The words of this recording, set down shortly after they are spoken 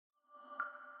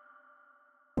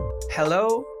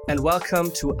Hello and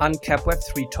welcome to Uncapped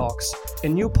Web3 Talks, a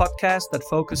new podcast that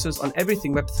focuses on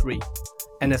everything Web3,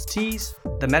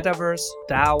 NFTs, the metaverse,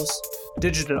 DAOs,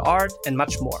 digital art, and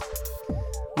much more.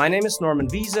 My name is Norman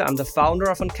Wiese, I'm the founder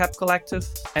of Uncapped Collective,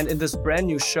 and in this brand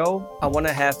new show, I want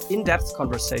to have in-depth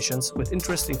conversations with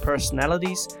interesting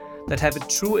personalities that have a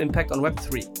true impact on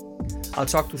Web3. I'll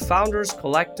talk to founders,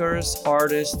 collectors,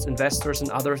 artists, investors,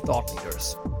 and other thought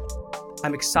leaders.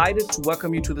 I'm excited to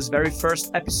welcome you to this very first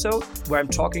episode where I'm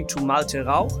talking to Malte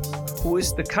Rauch, who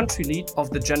is the country lead of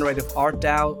the generative art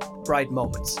DAO Bright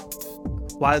Moments.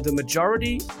 While the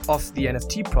majority of the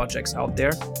NFT projects out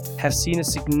there have seen a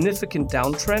significant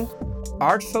downtrend,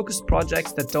 art-focused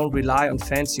projects that don't rely on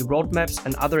fancy roadmaps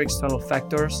and other external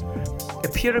factors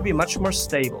appear to be much more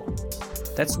stable.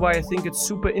 That's why I think it's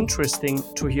super interesting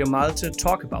to hear Malte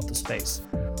talk about the space.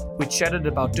 We chatted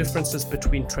about differences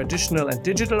between traditional and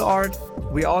digital art.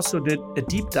 We also did a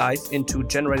deep dive into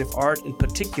generative art in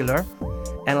particular.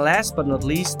 And last but not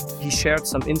least, he shared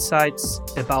some insights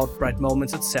about Bright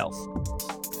Moments itself.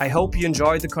 I hope you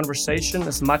enjoyed the conversation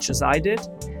as much as I did.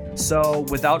 So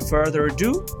without further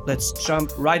ado, let's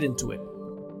jump right into it.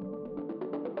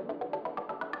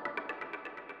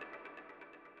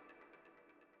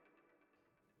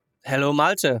 Hello,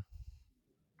 Malte.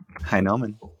 Hi,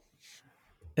 Norman.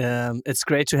 It's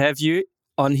great to have you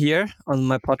on here on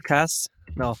my podcast.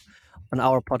 No, on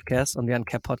our podcast, on the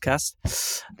Uncapped podcast.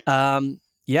 I'm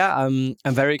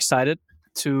very excited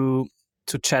to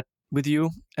chat with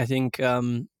you. I think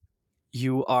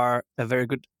you are a very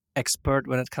good expert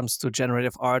when it comes to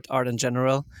generative art in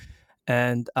general,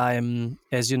 and I'm,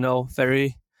 as you know,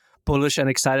 very bullish and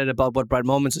excited about what Bright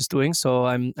Moments is doing. So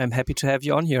I'm happy to have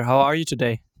you on here. How are you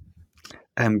today?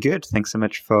 I'm good. Thanks so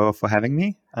much for having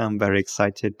me. I'm very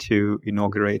excited to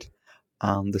inaugurate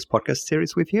this podcast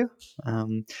series with you.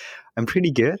 I'm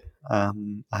pretty good. I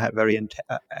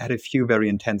had a few very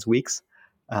intense weeks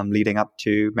leading up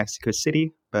to Mexico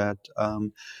City, but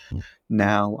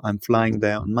now I'm flying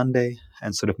there on Monday,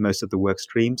 and sort of most of the work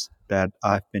streams that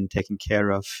I've been taking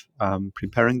care of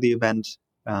preparing the event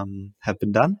have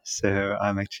been done. So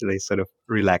I'm actually sort of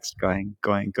relaxed going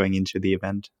into the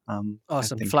event.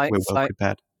 Awesome. I think we're well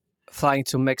prepared. Flying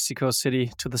to Mexico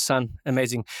City, to the sun.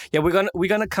 Amazing. Yeah, we're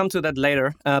gonna come to that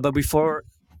later. But before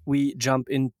we jump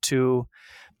into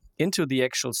the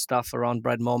actual stuff around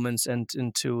Bright Moments and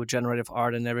into generative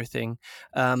art and everything,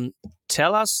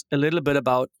 tell us a little bit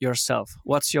about yourself.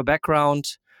 What's your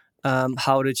background?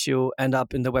 How did you end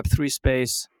up in the Web3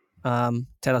 space?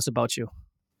 Tell us about you.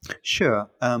 Sure.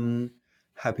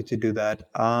 Happy to do that.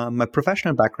 My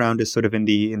professional background is sort of in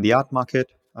the art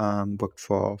market. Worked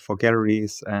for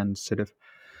galleries and sort of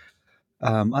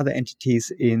other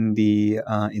entities in the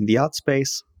art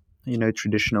space. You know,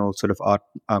 traditional sort of art,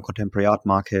 contemporary art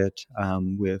market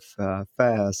with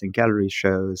fairs and gallery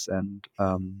shows, and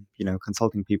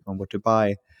consulting people on what to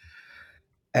buy.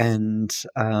 And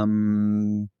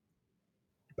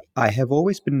I have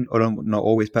always been, or not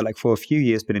always, but like for a few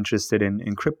years, been interested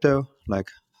in crypto,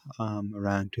 like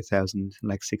around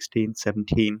 2016,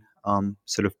 17,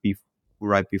 sort of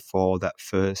right before that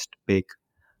first big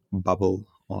bubble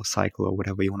or cycle or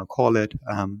whatever you want to call it.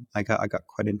 I got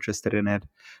quite interested in it,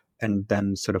 and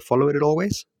then sort of followed it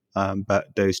always.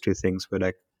 But those two things were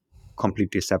like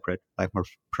completely separate, like my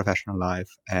professional life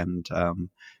and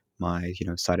my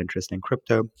side interest in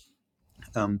crypto.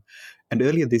 And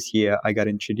earlier this year, I got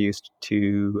introduced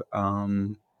to a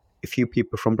few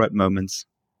people from Bright Moments,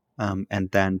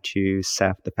 and then to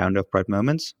Saf, the founder of Bright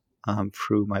Moments,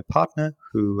 through my partner,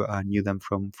 who knew them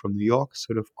from New York,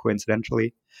 sort of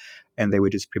coincidentally. And they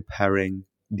were just preparing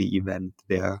the event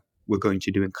we're going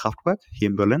to do in Kraftwerk here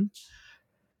in Berlin.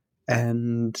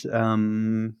 And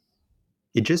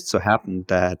it just so happened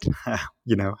that,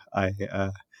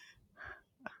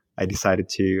 I decided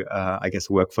to,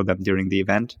 work for them during the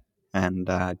event and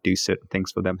do certain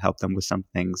things for them, help them with some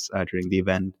things during the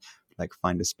event, like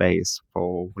find a space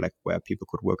for like where people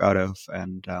could work out of,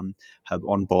 and help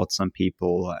onboard some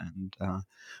people and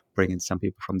bring in some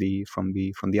people from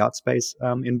the art space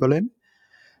in Berlin.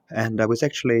 And I was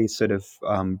actually sort of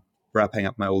wrapping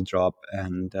up my old job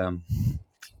and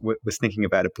was thinking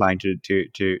about applying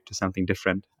to something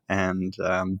different. And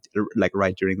like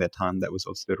right during that time, that was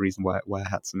also the reason why I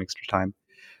had some extra time.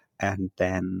 And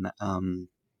then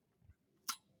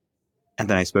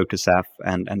I spoke to Saf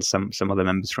and some other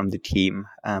members from the team.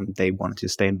 They wanted to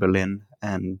stay in Berlin,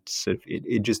 and sort of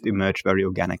it just emerged very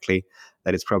organically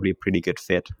that it's probably a pretty good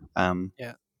fit.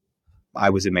 I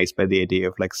was amazed by the idea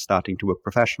of like starting to work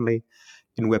professionally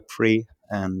in Web3,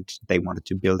 and they wanted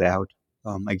to build out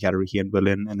a gallery here in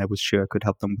Berlin, and I was sure I could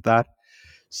help them with that.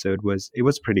 So it was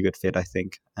a pretty good fit, I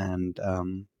think, and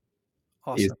it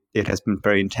Awesome. it has been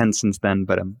very intense since then.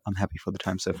 But I'm happy for the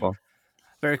time so far.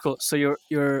 Very cool. So your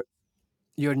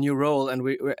new role, and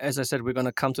as I said, we're going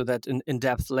to come to that in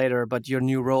depth later, but your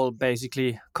new role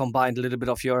basically combined a little bit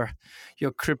of your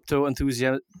crypto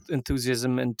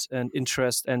enthusiasm and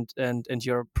interest and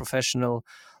your professional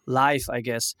life, I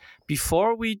guess.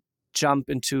 Before we jump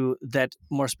into that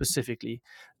more specifically,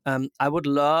 I would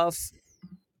love,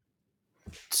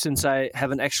 since I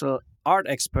have an actual art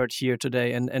expert here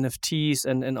today and NFTs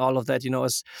and all of that,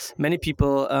 as many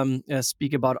people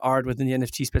speak about art within the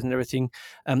NFT space and everything,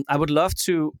 I would love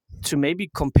to maybe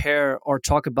compare or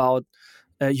talk about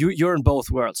you're in both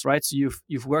worlds, right? So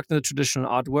you've worked in the traditional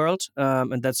art world,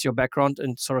 and that's your background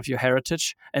and sort of your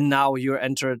heritage. And now you're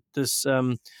entered this,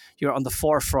 you're on the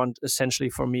forefront, essentially,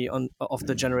 for me, of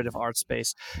the generative art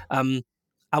space.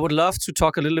 I would love to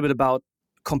talk a little bit about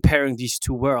comparing these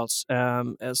two worlds.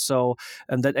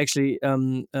 That actually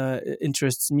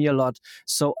interests me a lot.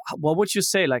 So, what would you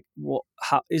say? Like,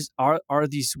 are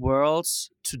these worlds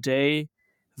today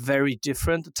very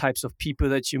different? The types of people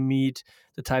that you meet,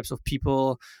 the types of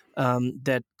people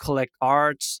that collect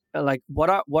art, like what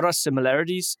are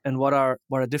similarities and what are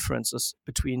differences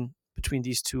between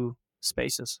these two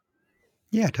spaces?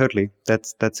 Yeah, totally.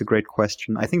 That's a great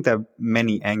question. I think there are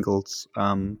many angles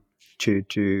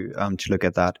to look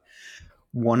at that.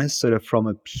 One is sort of from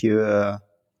a pure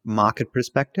market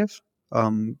perspective.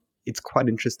 It's quite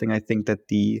interesting. I think that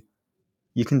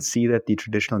you can see that the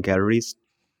traditional galleries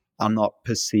are not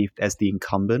perceived as the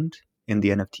incumbent in the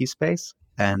NFT space,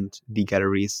 and the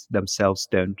galleries themselves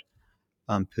don't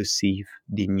perceive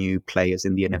the new players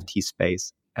in the NFT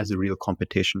space as a real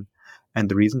competition. And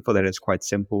the reason for that is quite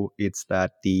simple. It's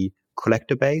that the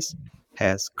collector base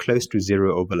has close to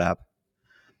zero overlap.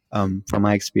 From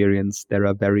my experience, there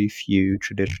are very few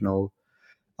traditional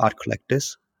art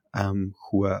collectors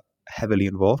who are heavily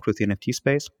involved with the NFT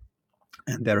space.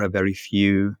 And there are very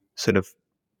few sort of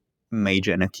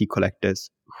major NFT collectors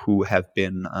who have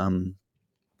been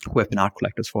art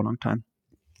collectors for a long time.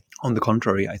 On the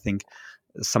contrary, I think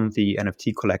some of the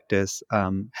NFT collectors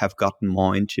have gotten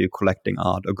more into collecting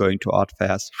art or going to art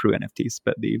fairs through NFTs,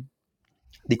 but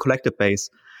the collector base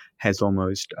has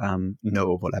almost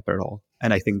no overlap at all.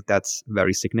 And I think that's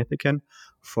very significant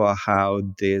for how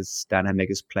this dynamic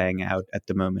is playing out at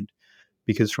the moment.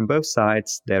 Because from both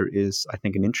sides, there is, I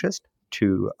think, an interest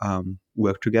to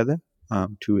work together,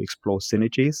 to explore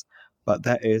synergies. But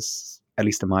that is, at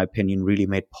least in my opinion, really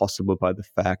made possible by the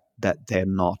fact that they're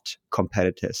not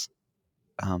competitors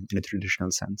in a traditional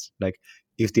sense. Like,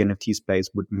 if the NFT space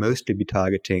would mostly be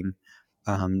targeting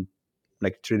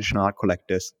like traditional art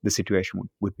collectors, the situation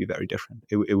would be very different.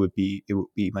 It would be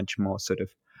much more sort of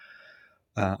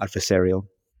adversarial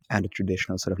and a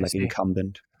traditional sort of I like see.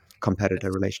 incumbent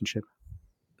competitor relationship.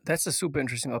 That's a super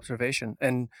interesting observation.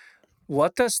 And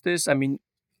what does this, I mean,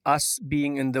 us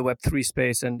being in the Web3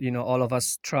 space and, all of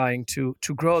us trying to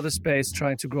grow the space,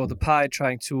 trying to grow the pie,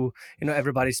 trying to,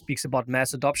 everybody speaks about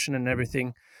mass adoption and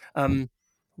everything. Um,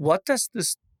 what does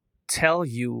this tell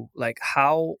you? Like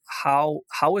how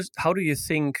do you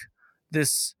think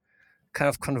this kind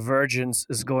of convergence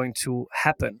is going to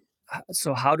happen?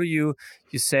 So how do you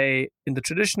say in the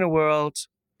traditional world,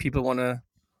 people want to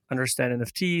understand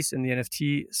NFTs in the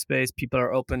NFT space, people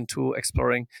are open to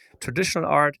exploring traditional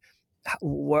art.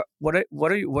 Where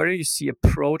do you see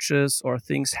approaches or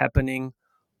things happening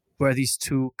where these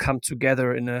two come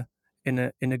together in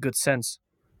a good sense?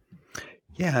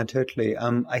 Yeah, totally.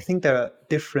 I think there are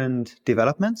different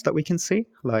developments that we can see.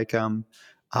 Like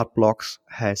Artblocks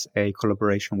has a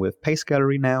collaboration with Pace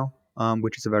Gallery now,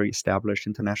 which is a very established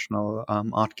international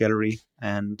art gallery,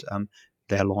 and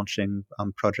they're launching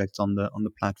projects on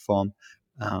the platform.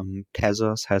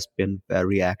 Tezos has been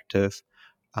very active,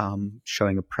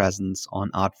 showing a presence on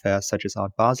art fairs such as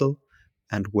Art Basel,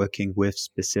 and working with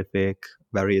specific,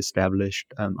 very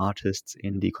established artists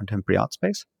in the contemporary art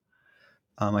space.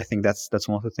 I think that's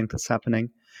one of the things that's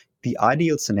happening. The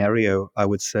ideal scenario, I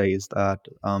would say, is that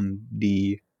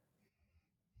the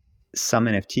some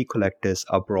NFT collectors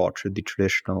are brought to the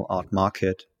traditional art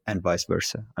market and vice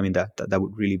versa. I mean, that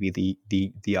would really be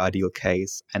the ideal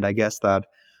case. And I guess that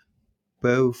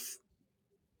both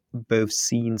both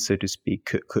scenes, so to speak,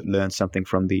 could learn something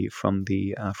from the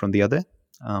other.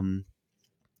 Um,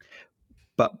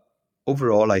 but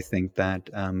overall, I think that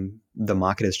the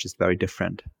market is just very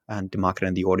different, and the market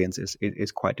and the audience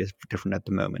is quite different at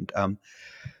the moment.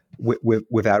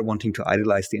 Without wanting to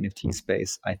idolize the NFT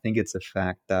space, I think it's a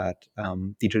fact that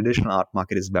the traditional art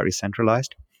market is very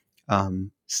centralized.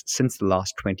 Since the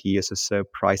last 20 years or so,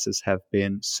 prices have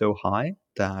been so high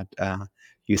that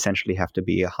you essentially have to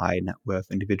be a high net worth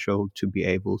individual to be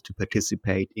able to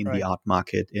participate in the Right. art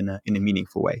market in a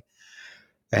meaningful way.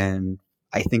 And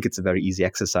I think it's a very easy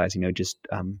exercise. Just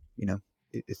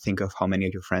think of how many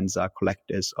of your friends are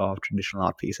collectors of traditional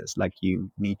art pieces. Like,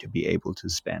 you need to be able to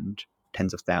spend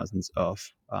tens of thousands of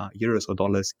euros or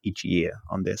dollars each year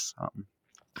on this.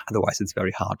 Otherwise, it's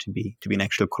very hard to be an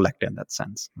actual collector in that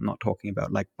sense. I'm not talking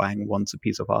about like buying once a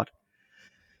piece of art.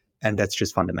 And that's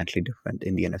just fundamentally different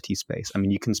in the NFT space. I mean,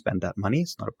 you can spend that money;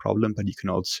 it's not a problem. But you can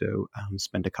also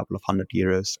spend a couple of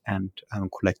 €100 and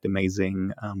collect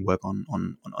amazing work on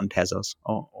Tezos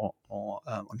or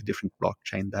on a different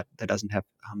blockchain that doesn't have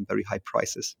very high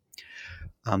prices.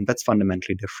 That's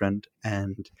fundamentally different.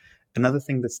 And another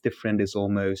thing that's different is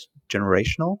almost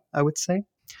generational, I would say.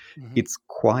 Hmm. It's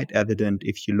quite evident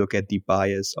if you look at the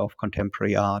buyers of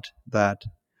contemporary art that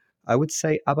I would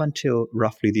say up until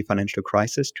roughly the financial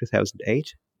crisis,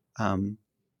 2008, um,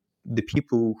 the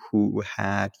people who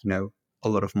had, a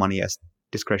lot of money as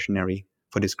discretionary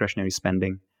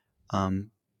spending,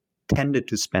 um, tended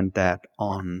to spend that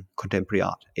on contemporary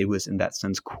art. It was in that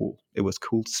sense cool. It was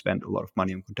cool to spend a lot of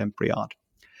money on contemporary art.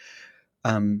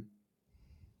 Um,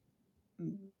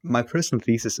 my personal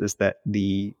thesis is that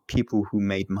the people who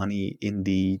made money in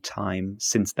the time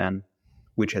since then,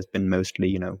 which has been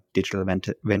mostly, digital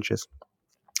ventures,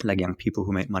 like young people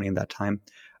who made money in that time,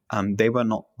 they were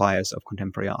not buyers of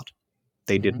contemporary art.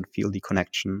 They Hmm. didn't feel the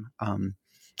connection,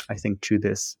 I think, to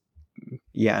this,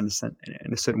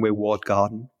 in a certain way, walled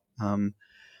garden.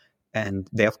 And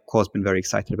they, of course, been very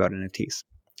excited about NFTs.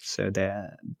 So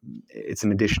it's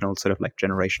an additional sort of like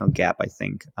generational gap, I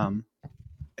think.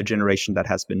 A generation that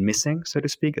has been missing, so to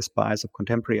speak, as buyers of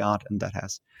contemporary art, and that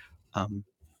has um,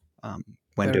 um,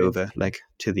 went Very over interesting. like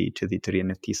to the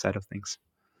NFT side of things.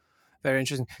 Very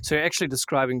interesting. So you're actually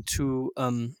describing two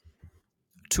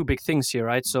big things here,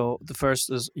 right? So the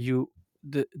first is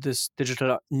this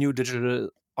new digital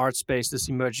art space, this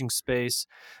emerging space,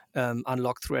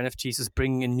 unlocked through NFTs, is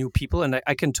bringing in new people, and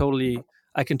I can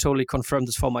totally confirm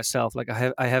this for myself. Like,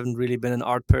 I haven't really been an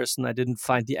art person. I didn't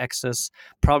find the access,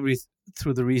 probably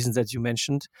through the reasons that you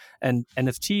mentioned, and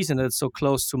NFTs, and it's so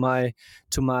close to my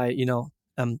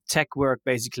tech work,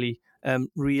 basically,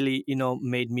 really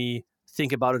made me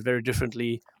think about it very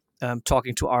differently.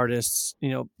 Talking to artists,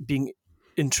 being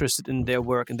interested in their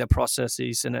work and their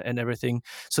processes and everything.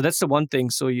 So that's the one thing.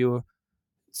 So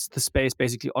the space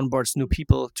basically onboards new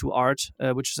people to art,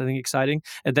 which is, I think, exciting.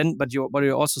 And then, but what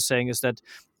you're also saying is that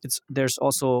there's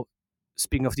also,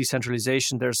 speaking of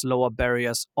decentralization, there's lower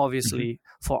barriers, Mm-hmm. obviously,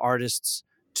 for artists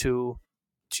to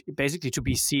basically to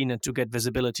be seen and to get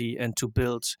visibility and to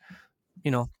build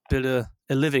a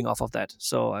living off of that.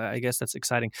 So I guess that's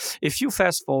exciting. If you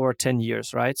fast forward 10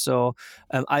 years, right? So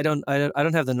I don't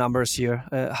have the numbers here,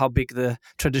 how big the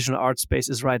traditional art space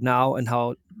is right now and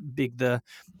how big the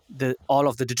all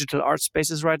of the digital art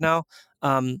space is right now.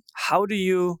 How do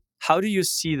you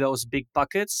see those big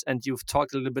buckets? And you've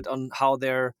talked a little bit on how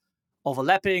they're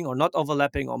overlapping or not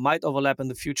overlapping or might overlap in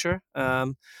the future,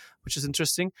 which is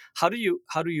interesting. How do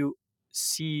you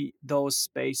see those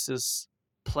spaces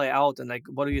play out, and like,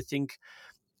 what do you think,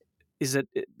 is it,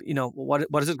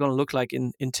 what is it going to look like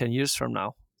in 10 years from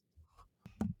now?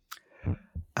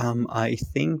 I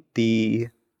think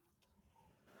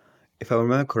if I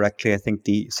remember correctly, I think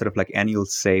the sort of like annual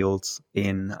sales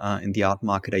in the art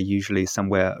market are usually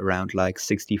somewhere around like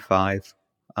 65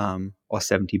 or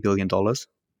 $70 billion.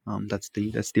 That's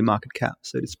the market cap,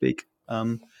 so to speak.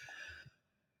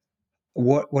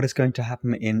 What is going to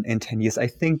happen in 10 years? I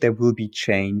think there will be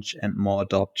change and more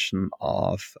adoption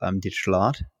of digital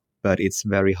art, but it's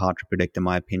very hard to predict, in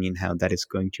my opinion, how that is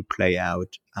going to play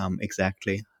out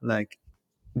exactly. Like,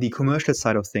 the commercial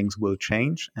side of things will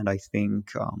change, and I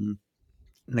think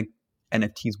like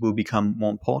NFTs will become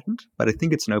more important. But I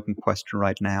think it's an open question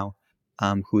right now,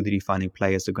 who the defining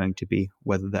players are going to be,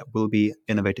 whether that will be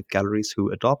innovative galleries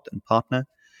who adopt and partner,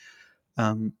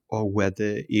 or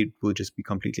whether it will just be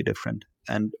completely different.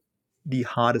 And the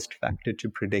hardest factor to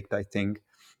predict, I think,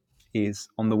 is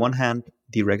on the one hand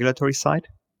the regulatory side.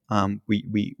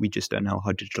 We just don't know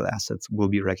how digital assets will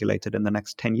be regulated in the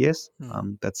next 10 years.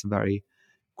 Hmm. That's a very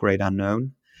great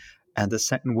unknown. And the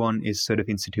second one is sort of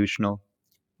institutional.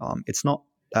 It's not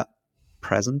that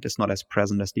present. It's not as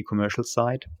present as the commercial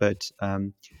side, but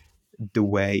the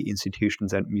way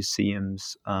institutions and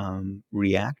museums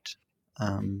react,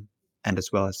 and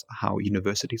as well as how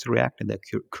universities react in their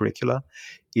curricula,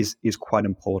 is quite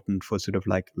important for sort of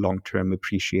like long-term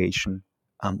appreciation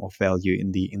of value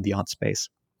in the art space.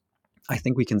 I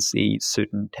think we can see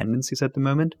certain tendencies at the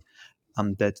moment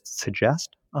that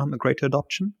suggest a greater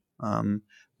adoption,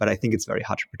 but I think it's very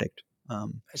hard to predict.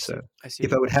 I So see. I if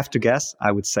see. I would have to guess,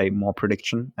 I would say more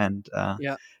prediction and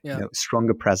Yeah. Yeah.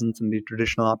 stronger presence in the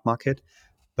traditional art market.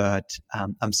 But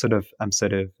I'm sort of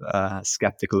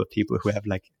skeptical of people who have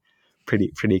like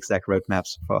pretty exact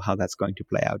roadmaps for how that's going to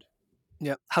play out.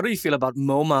 Yeah. How do you feel about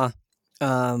MoMA,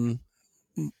 um,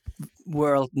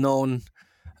 world known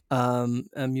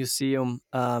a museum,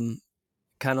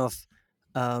 kind of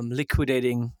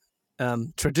liquidating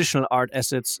traditional art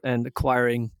assets and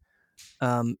acquiring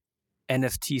um,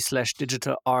 NFT slash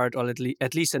digital art, or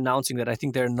at least announcing that? I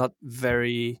think they're not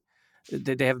very,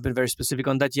 they haven't been very specific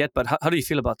on that yet. But how do you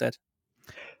feel about that?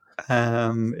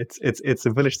 It's a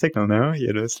bullish signal, no?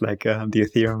 It's like the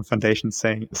Ethereum Foundation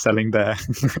saying selling their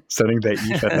selling their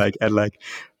ETH at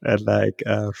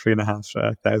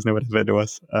 3,500 or whatever it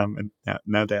was, and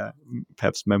now they're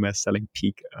perhaps MoMA selling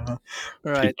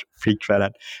Right. peak trade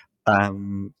at.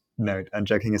 No, and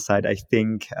joking aside, I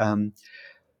think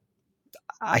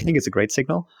it's a great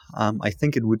signal. I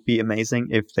think it would be amazing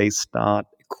if they start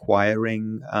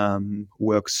acquiring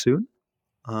work soon.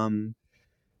 Um,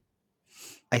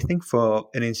 I think for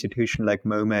an institution like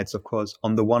MoMA, it's of course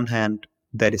on the one hand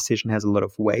their decision has a lot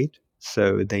of weight,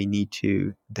 so they need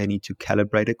to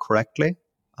calibrate it correctly,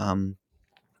 um,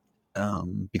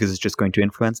 because it's just going to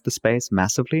influence the space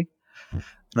massively. And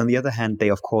on the other hand, they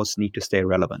of course need to stay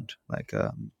relevant. Like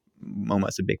MoMA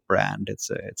is a big brand;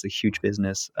 it's a huge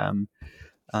business.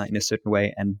 In a certain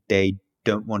way, and they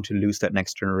don't want to lose that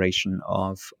next generation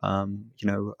of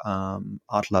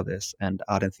art lovers and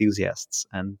art enthusiasts,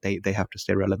 and they have to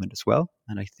stay relevant as well.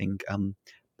 And I think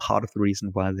part of the reason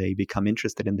why they become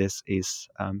interested in this is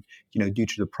due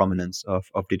to the prominence of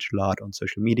digital art on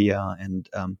social media and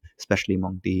especially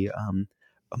among the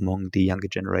younger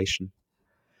generation.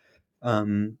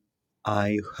 Um,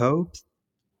 I hope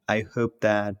I hope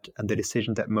that the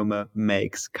decision that MoMA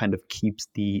makes kind of keeps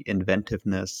the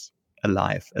inventiveness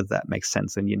alive, if that makes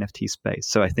sense in the NFT space.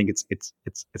 So I think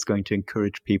it's going to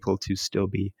encourage people to still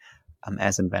be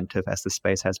as inventive as the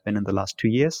space has been in the last 2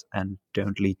 years, and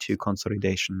don't lead to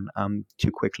consolidation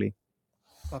too quickly.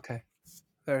 Okay.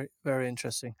 Very, very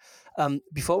interesting.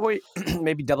 Before we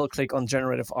maybe double click on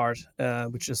generative art,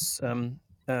 which is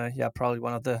yeah, probably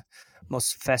one of the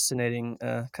most fascinating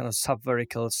kind of sub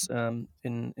verticals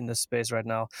in the space right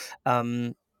now.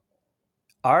 Um,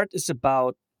 Art is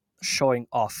about showing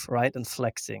off, right, and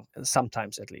flexing,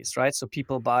 sometimes at least, right? So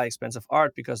people buy expensive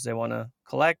art because they want to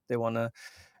collect, they want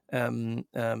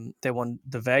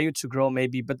the value to grow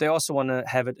maybe, but they also want to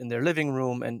have it in their living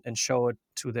room and show it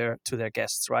to their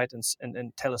guests, right,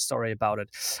 and tell a story about it.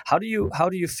 How do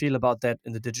you feel about that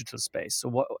in the digital space? So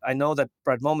what I know that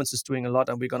Bright Moments is doing a lot,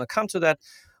 and we're going to come to that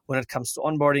when it comes to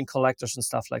onboarding collectors and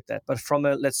stuff like that. But from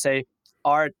a, let's say,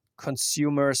 art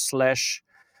consumer slash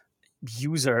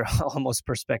user almost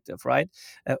perspective, right?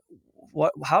 Uh,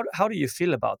 how do you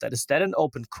feel about that? Is that an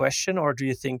open question, or do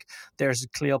you think there's a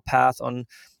clear path on,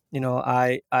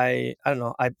 I don't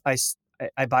know,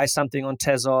 I buy something on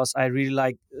Tezos, I really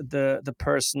like the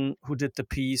person who did the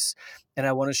piece, and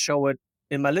I want to show it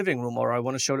in my living room, or I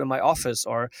want to show it in my office,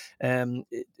 or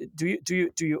do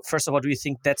you first of all, do you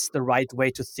think that's the right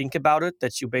way to think about it,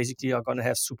 that you basically are going to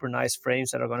have super nice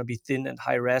frames that are going to be thin and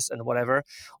high res and whatever,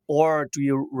 or do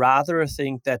you rather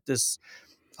think that this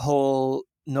whole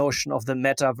notion of the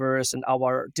metaverse and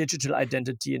our digital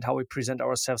identity and how we present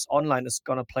ourselves online is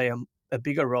going to play a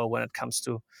bigger role when it comes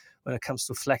to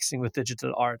flexing with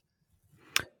digital art?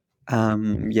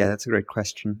 Yeah, that's a great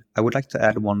question. I would like to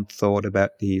add one thought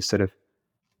about the sort of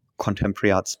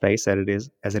contemporary art space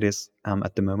as it is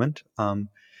at the moment.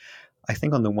 I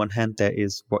think on the one hand there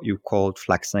is what you called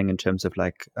flexing in terms of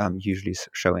like usually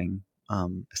showing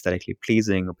aesthetically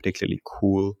pleasing or particularly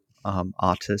cool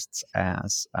artists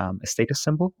as a status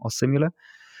symbol or similar.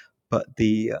 But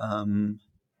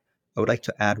I would like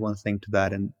to add one thing to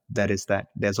that, and that is that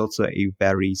there's also a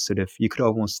very sort of, you could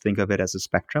almost think of it as a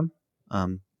spectrum,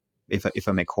 um, if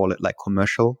I may call it, like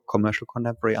commercial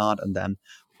contemporary art, and then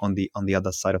on the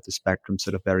other side of the spectrum,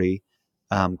 sort of very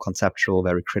conceptual,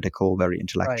 very critical, very Right.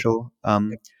 intellectual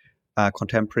Yep.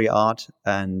 contemporary art,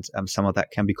 and some of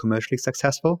that can be commercially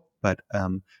successful, but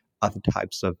other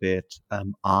types of it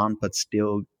aren't, but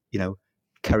still,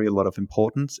 carry a lot of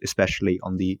importance, especially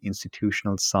on the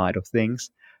institutional side of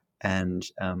things, and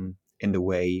in the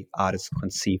way art is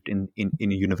conceived in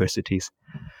universities.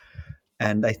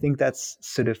 And I think that's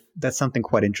something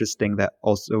quite interesting that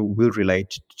also will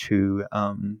relate to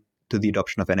the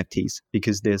adoption of NFTs,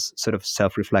 because this sort of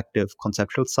self-reflective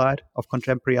conceptual side of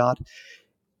contemporary art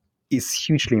is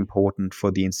hugely important for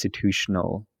the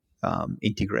institutional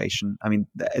integration. I mean,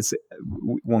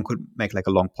 one could make like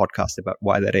a long podcast about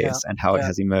why that is and how it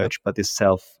has emerged. But this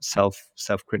self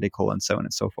critical and so on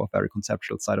and so forth, very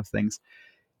conceptual side of things,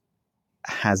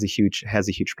 has a huge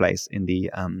place in the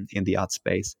art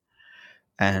space.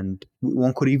 And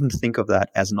one could even think of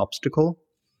that as an obstacle,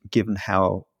 given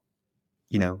how,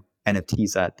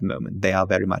 NFTs are at the moment. They are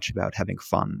very much about having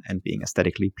fun and being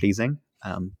aesthetically pleasing.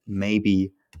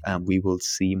 Maybe we will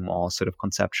see more sort of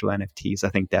conceptual NFTs. I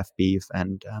think Death Beef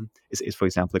and is for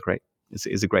example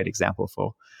is a great example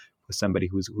for somebody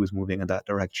who's moving in that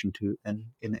direction too, and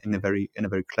in a very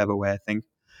clever way, I think.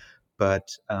 But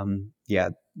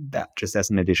that just as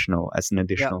an additional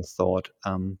thought.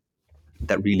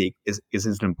 That really is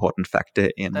an important factor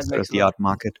in That sort of makes a the lot art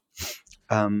market.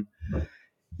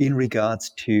 In regards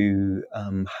to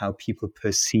how people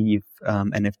perceive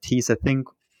NFTs, I think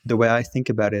the way I think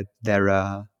about it, there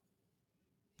are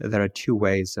two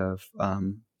ways of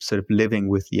sort of living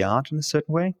with the art in a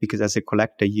certain way. Because as a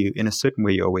collector, you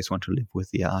always want to live with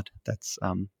the art. That's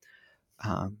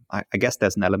I guess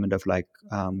there's an element of like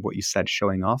what you said,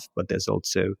 showing off, but there's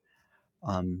also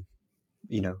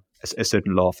a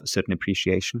certain love, a certain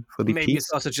appreciation for the Maybe piece.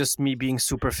 it's also just me being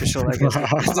superficial. I guess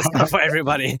it's not for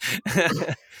everybody.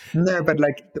 No, but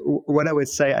like what I would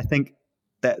say, I think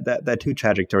that there are two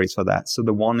trajectories for that. So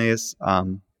the one is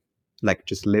like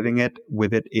just living it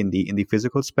with it in the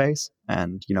physical space,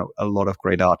 and a lot of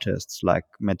great artists like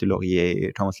Malte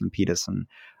Rauch, Thomas Lynn Peterson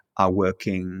are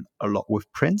working a lot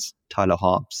with prints, Tyler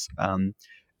Hobbs,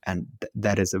 and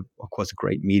that is of course a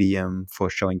great medium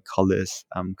for showing colors.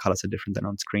 Colors are different than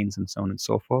on screens, and so on and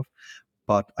so forth.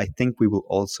 But I think we will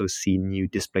also see new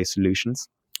display solutions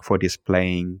for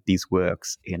displaying these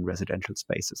works in residential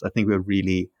spaces. I think we're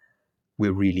really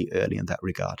early in that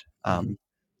regard.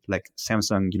 Like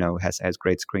Samsung, has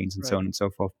great screens and so on and so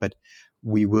forth, but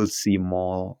we will see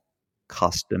more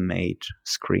custom-made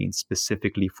screens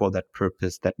specifically for that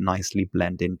purpose that nicely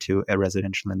blend into a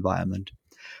residential environment.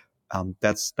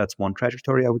 That's one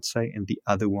trajectory, I would say, and the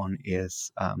other one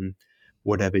is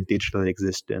whatever digital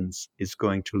existence is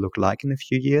going to look like in a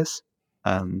few years.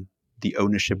 The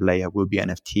ownership layer will be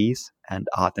NFTs, and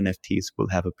art NFTs will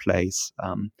have a place.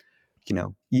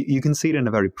 You can see it in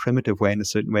a very primitive way, in a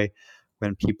certain way,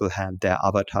 when people have their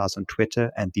avatars on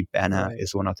Twitter and the banner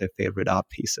is one of their favorite art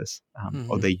pieces,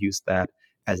 or they use that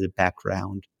as a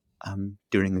background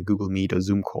during a Google Meet or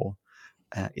Zoom call.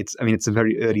 It's a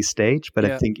very early stage, but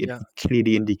I think it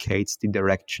clearly indicates the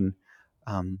direction,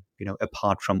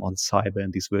 apart from on cyber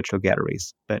and these virtual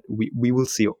galleries. But we will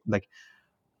see, like,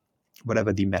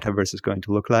 whatever the metaverse is going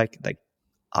to look like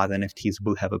art NFTs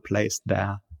will have a place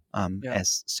there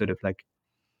as sort of like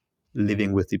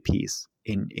living with the piece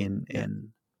in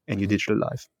your digital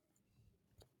life.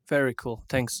 Very cool.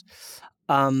 Thanks.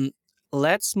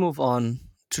 Let's move on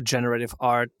to generative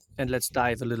art, and let's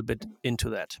dive a little bit into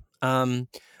that.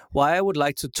 Why I would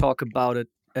like to talk about it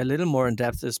a little more in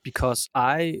depth is because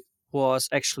I was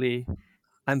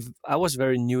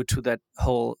very new to that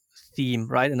whole theme,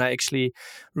 right? And I actually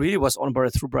really was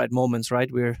onboarded through Bright Moments, right?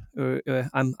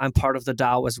 I'm part of the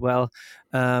DAO as well.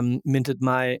 Minted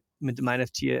my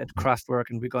NFT at Kraftwerk,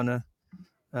 and we're gonna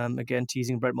again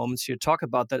teasing Bright Moments here, talk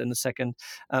about that in a second.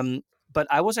 But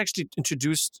I was actually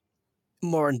introduced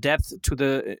more in depth to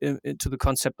the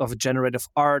concept of generative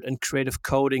art and creative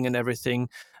coding and everything,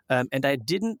 and I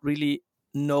didn't really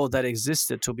know that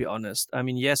existed, to be honest. I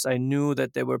mean, yes, I knew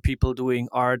that there were people doing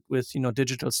art with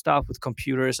digital stuff with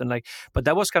computers and but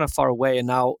that was kind of far away, and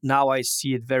now I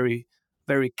see it very,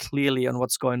 very clearly on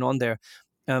what's going on there.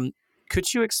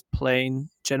 Could you explain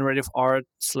generative art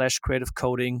 / creative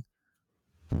coding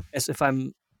as if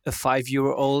I'm a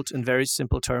 5-year-old in very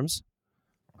simple terms?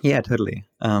 Yeah, totally.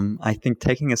 I think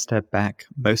taking a step back,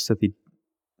 most of the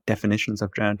definitions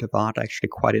of generative art are actually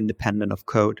quite independent of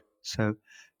code. So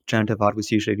generative art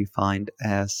was usually defined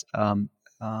as a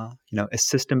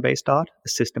system-based art, a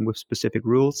system with specific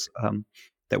rules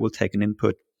that will take an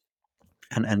input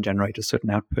and generate a certain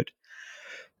output.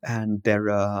 And there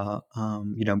are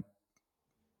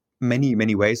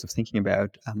many ways of thinking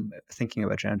about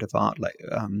generative art. Like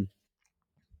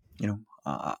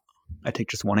I take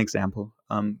just one example,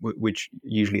 which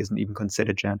usually isn't even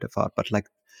considered generative art, but like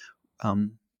the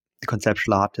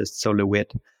conceptual artist So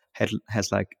LeWitt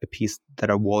has like a piece that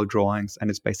are wall drawings, and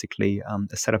it's basically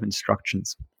a set of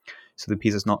instructions. So the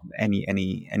piece is not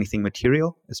anything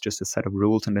material; it's just a set of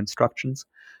rules and instructions,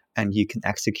 and you can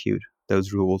execute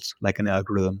those rules like an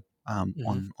algorithm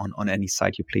on any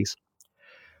site you please.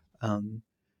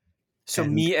 So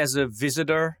me as a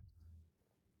visitor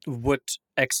would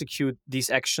execute these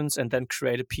actions and then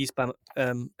create a piece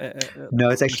No,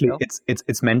 it's actually themselves?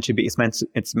 it's meant to be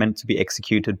it's meant to be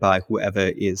executed by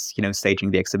whoever is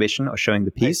staging the exhibition or showing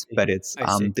the I piece. see. But it's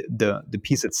I see. the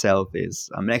piece itself is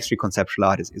actually conceptual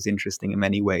art is interesting in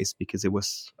many ways because it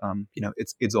was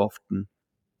it's often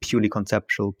purely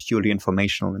conceptual, purely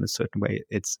informational in a certain way.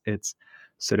 It's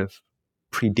sort of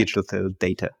pre-digital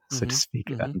data, so to Mm-hmm. speak,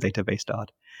 Mm-hmm. data-based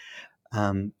art,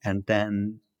 and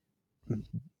then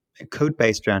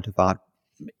code-based generative art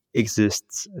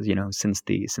exists, since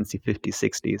the 50s,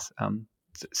 60s,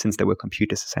 since there were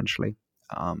computers essentially,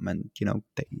 and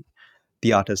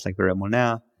the artists like Vera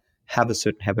Molnar have a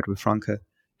certain habit with Franke,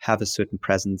 have a certain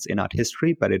presence in art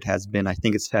history, but it has been, I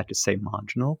think it's fair to say,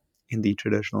 marginal in the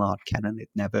traditional art canon.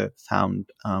 Um,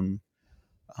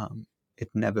 it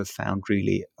never found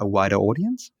really a wider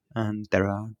audience, and there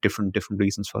are different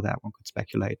reasons for that. One could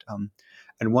speculate,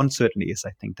 and one certainly is,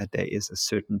 I think, that there is a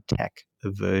certain tech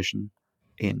aversion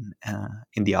in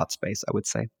the art space, I would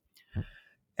say.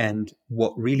 And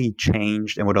what really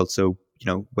changed, and what also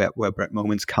where Brett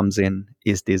Moments comes in,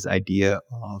 is this idea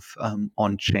of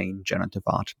on-chain generative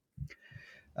art,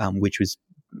 which was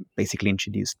basically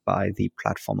introduced by the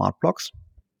platform Art Blocks.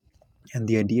 And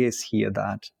the idea is here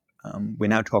that we're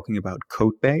now talking about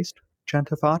code-based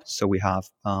generative art. So we have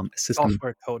a system.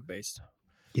 Software code based.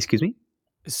 Excuse me.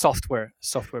 Software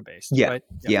based, Yeah, right?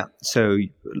 Yeah. yeah. So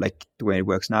like the way it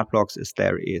works in Art Blocks is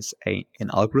there is an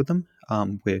algorithm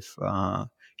with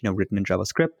written in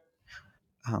JavaScript,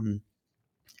 um,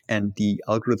 and the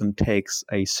algorithm takes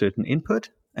a certain input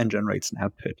and generates an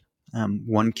output.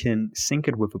 One can sync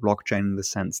it with a blockchain in the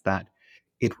sense that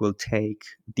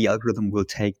the algorithm will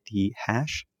take the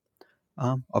hash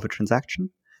of a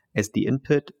transaction as the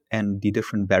input, and the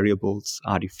different variables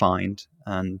are defined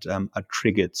and are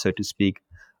triggered, so to speak,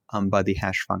 by the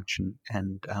hash function,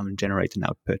 and generate an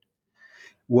output.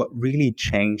 What really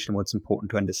changed and what's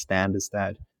important to understand is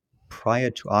that prior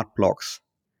to art blocks,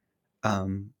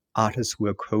 artists who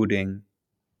were coding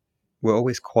were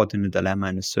always caught in a dilemma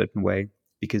in a certain way,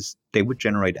 because they would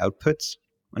generate outputs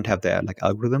and have their like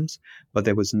algorithms, but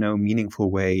there was no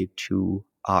meaningful way to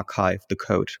archive the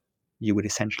code. You would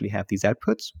essentially have these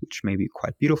outputs, which may be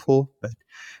quite beautiful, but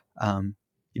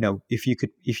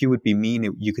if you would be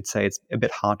mean, you could say it's a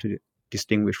bit hard to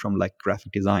distinguish from like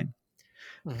graphic design,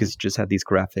 Mm-hmm. because you just have these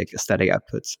graphic aesthetic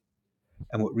outputs.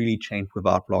 And what really changed with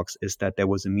art blocks is that there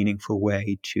was a meaningful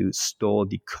way to store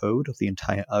the code of the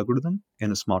entire algorithm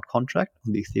in a smart contract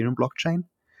on the Ethereum blockchain.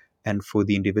 And for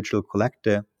the individual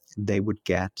collector, they would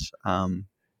get,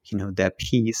 their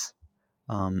piece,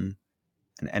 and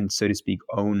so to speak,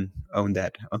 own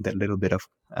that little bit of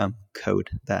code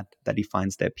that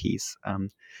defines their piece.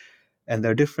 And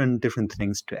there are different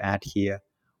things to add here.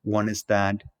 One is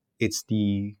that it's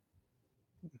the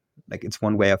it's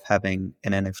one way of having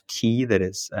an NFT that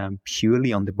is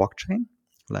purely on the blockchain.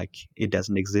 Like it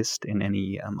doesn't exist in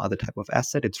any other type of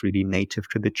asset. It's really native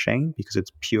to the chain because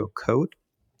it's pure code,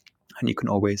 and you can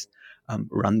always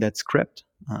run that script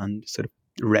and sort of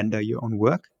render your own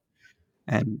work.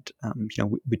 And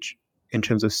which in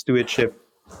terms of stewardship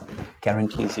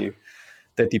guarantees you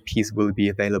that the piece will be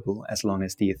available as long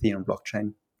as the Ethereum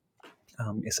blockchain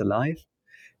is alive.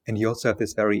 And you also have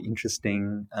this very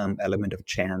interesting element of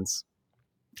chance,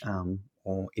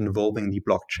 or involving the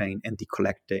blockchain and the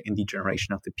collector in the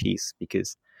generation of the piece,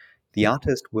 because the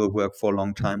artist will work for a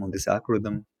long time on this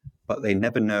algorithm, but they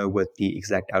never know what the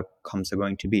exact outcomes are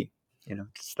going to be.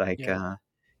 It's like Yeah.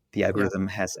 the Yeah. algorithm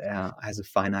has a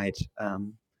finite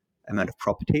amount of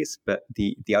properties, but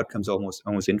the outcome's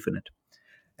almost infinite.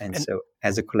 And And so,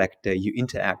 as a collector, you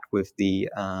interact with the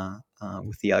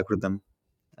algorithm,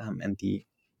 and the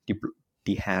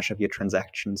the hash of your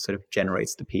transaction sort of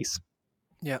generates the piece.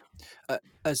 yeah,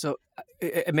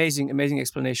 amazing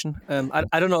explanation.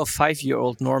 I don't know if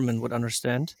 5-year-old Norman would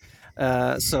understand.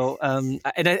 And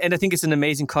I think it's an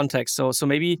amazing context. So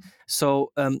maybe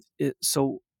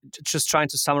just trying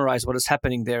to summarize what is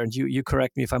happening there, and you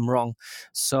correct me if I'm wrong.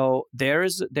 So there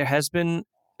has been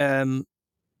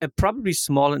a probably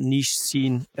small niche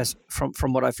scene, as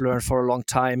from what I've learned for a long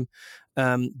time,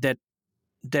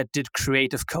 that did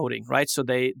creative coding, right? So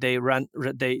they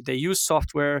use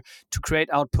software to create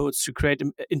outputs, to create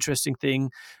an interesting thing,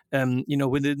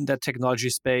 within that technology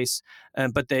space.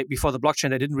 But they, before the blockchain,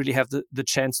 they didn't really have the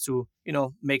chance to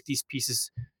make these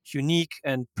pieces unique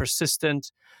and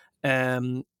persistent.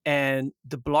 And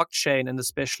the blockchain, and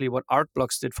especially what art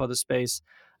blocks did for the space,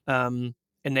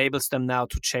 enables them now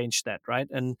to change that, right?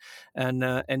 And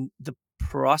the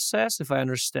process, if I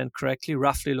understand correctly,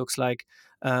 roughly looks like,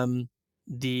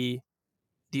 the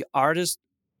the artist,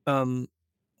 um,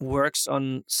 works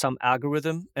on some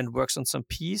algorithm and works on some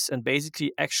piece and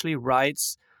basically actually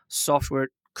writes software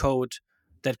code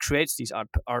that creates these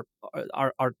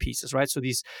art pieces, right? So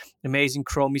these amazing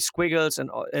chromey squiggles and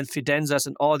fidenzas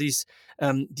and all these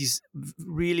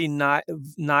really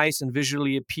nice and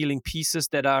visually appealing pieces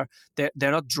that are they're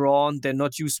not drawn, they're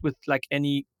not used with like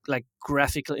any like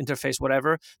graphical interface,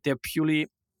 whatever. They're purely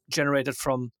generated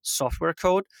from software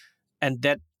code, and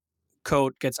that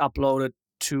code gets uploaded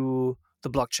to the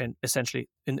blockchain essentially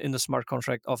in the smart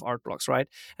contract of art blocks, right?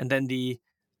 And then the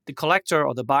collector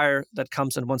or the buyer that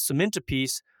comes and wants to mint a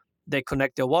piece, they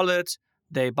connect their wallet,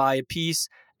 they buy a piece,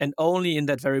 and only in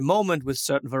that very moment with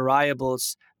certain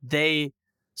variables, they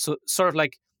so sort of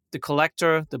like the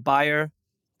collector, the buyer,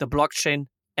 the blockchain,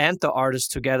 and the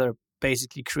artist together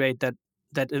basically create that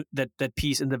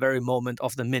piece in the very moment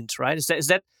of the mint, right? Is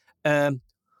that um,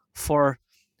 for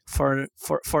for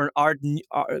an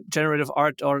generative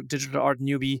art or digital art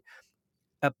newbie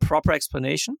a proper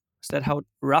explanation? Is that how it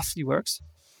roughly works?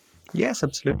 Yes,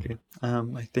 absolutely.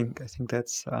 I think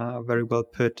that's very well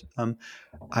put.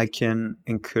 I can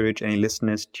encourage any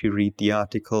listeners to read the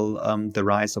article "The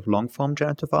Rise of Long-Form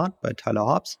Generative Art" by Tyler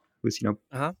Hobbs, who's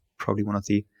Uh-huh. probably one of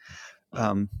the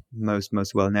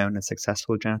most well-known and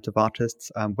successful generative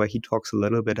artists, where he talks a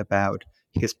little bit about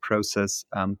his process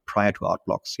prior to art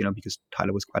blocks. Because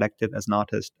Tyler was quite active as an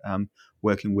artist,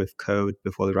 working with code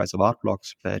before the rise of art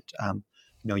blocks. But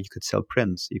you could sell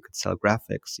prints, you could sell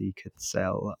graphics, you could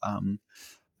sell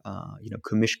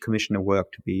commission a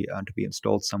work to be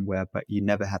installed somewhere, but you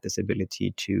never had this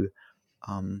ability to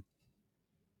um,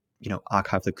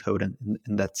 archive the code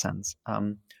in that sense.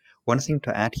 One thing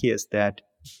to add here is that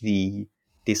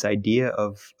this idea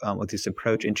of or this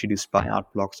approach introduced by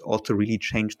art blocks also really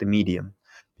changed the medium,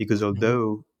 because Mm-hmm.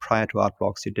 although prior to art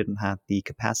blocks you didn't have the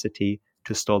capacity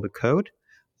to store the code,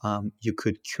 you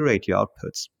could curate your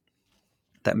outputs.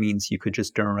 That means you could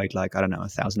just generate, like, I don't know,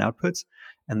 1,000 outputs,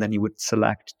 and then you would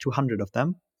select 200 of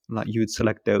them. Like, you would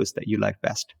select those that you like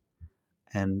best.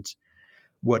 And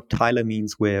what Tyler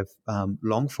means with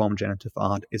long form generative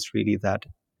art is really that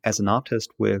as an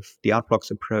artist with the art blocks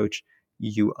approach,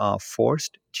 you are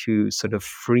forced to sort of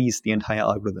freeze the entire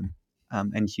algorithm.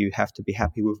 And you have to be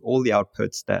happy with all the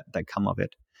outputs that come of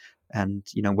it. And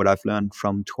what I've learned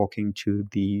from talking to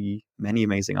the many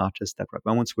amazing artists that Red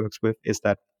Moments works with is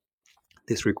that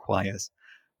this requires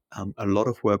a lot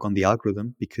of work on the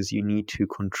algorithm, because you need to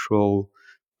control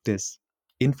this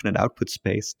infinite output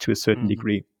space to a certain Mm-hmm.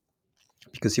 degree,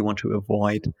 because you want to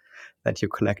avoid that you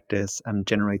collect this and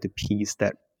generate a piece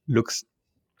that looks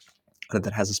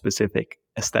that has a specific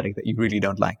aesthetic that you really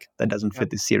don't like, that doesn't Yeah. fit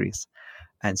the series.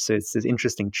 And so it's this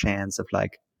interesting chance of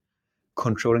like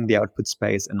controlling the output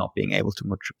space and not being able to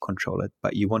control it,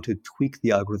 but you want to tweak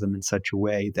the algorithm in such a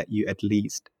way that you at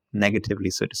least negatively,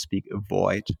 so to speak,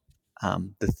 avoid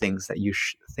the things that you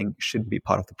think should be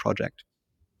part of the project.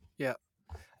 Yeah.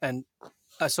 And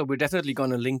so we're definitely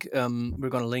going to link. We're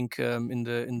going to link in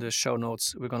the show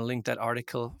notes. We're going to link that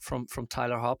article from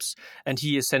Tyler Hobbs, and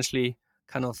he essentially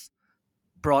kind of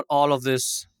brought all of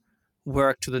this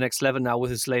work to the next level now with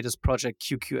his latest project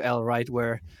QQL, right,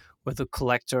 where the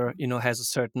collector has a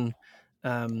certain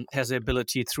has the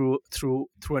ability through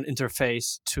an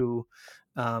interface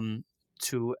um,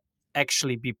 to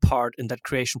actually be part in that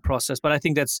creation process. But I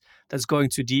think that's going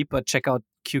too deep. But check out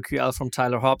QQL from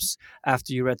Tyler Hobbs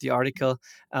after you read the article,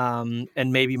 and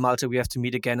maybe Malte, we have to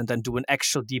meet again and then do an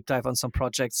actual deep dive on some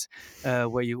projects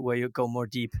where you go more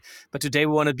deep. But today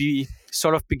we want to be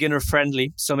sort of beginner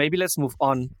friendly, so maybe let's move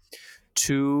on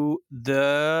to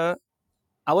the,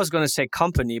 I was going to say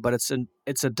company, but it's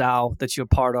a DAO that you're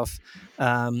part of,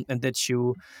 and that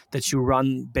you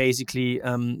run basically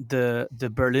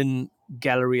the Berlin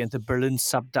gallery and the Berlin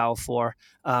sub DAO for.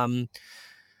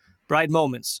 Bright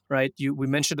Moments, right? We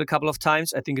mentioned it a couple of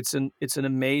times. I think it's an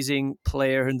amazing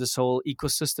player in this whole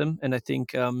ecosystem, and I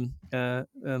think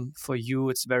for you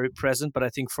it's very present. But I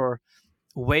think for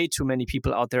way too many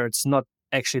people out there, it's not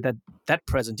actually that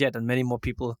present yet, and many more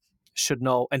people should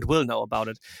know and will know about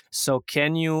it. So,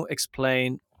 can you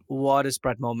explain what is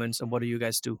Bright Moments and what do you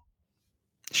guys do?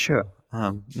 Sure,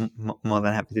 more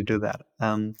than happy to do that.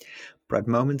 Bright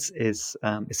Moments is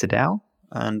a DAO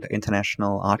and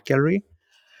international art gallery.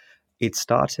 It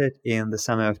started in the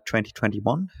summer of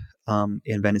 2021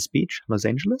 in Venice Beach, Los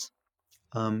Angeles.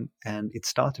 And it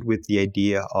started with the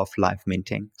idea of live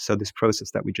minting. So this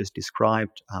process that we just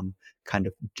described, kind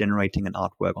of generating an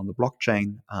artwork on the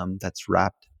blockchain that's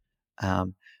wrapped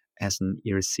um, as an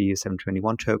ERC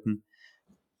 721 token.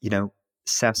 You know,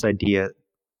 Seth's idea,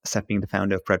 Seth being the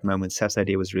founder of Bread Moment, Seth's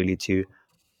idea was really to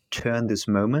turn this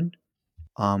moment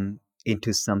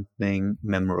into something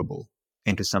memorable,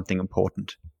 into something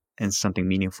important, and something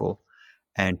meaningful.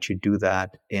 And to do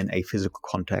that in a physical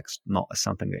context, not as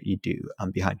something that you do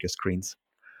behind your screens.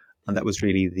 And that was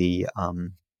really the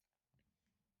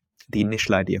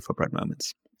initial idea for Bright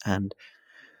Moments. And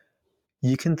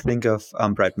you can think of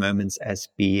Bright Moments as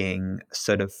being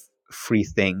sort of three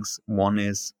things. One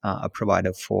is a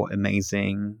provider for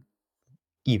amazing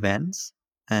events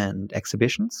and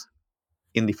exhibitions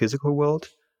in the physical world.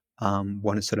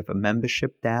 One is sort of a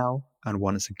membership DAO, and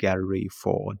one is a gallery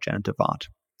for generative art.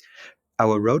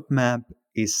 Our roadmap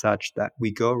is such that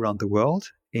we go around the world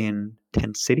in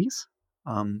 10 cities,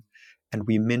 and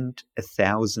we mint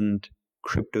 1,000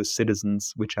 crypto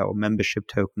citizens, which are our membership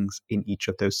tokens in each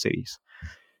of those cities.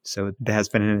 So there has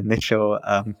been an initial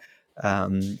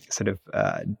sort of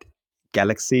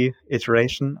galaxy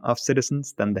iteration of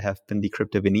citizens. Then there have been the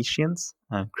crypto Venetians,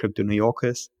 crypto New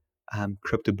Yorkers,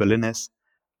 crypto Berliners,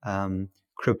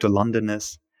 crypto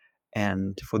Londoners,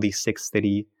 and for the sixth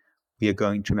city, we are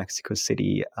going to Mexico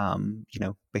City.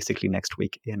 Basically next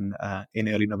week in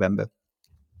early November.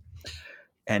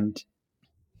 And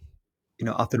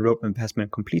after the roadmap has been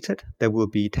completed, there will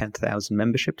be 10,000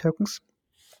 membership tokens.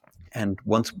 And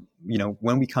once,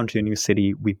 when we come to a new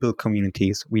city, we build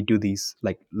communities, we do these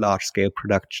like large scale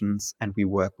productions, and we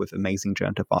work with amazing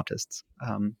generative artists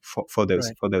for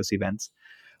those events.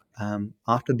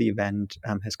 After the event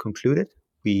has concluded,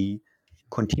 we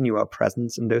continue our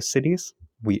presence in those cities.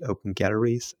 We open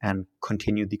galleries and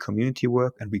continue the community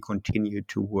work, and we continue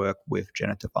to work with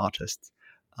generative artists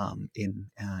in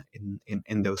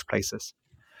those places.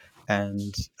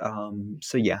 And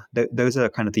those are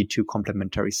kind of the two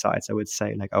complementary sides, I would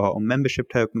say, like our own membership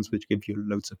tokens, which give you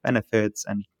loads of benefits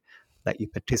and let you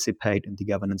participate in the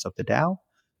governance of the DAO.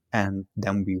 And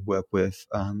then we work with,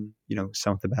 some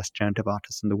of the best generative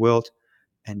artists in the world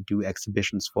and do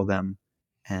exhibitions for them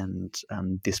and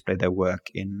display their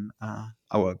work in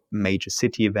our major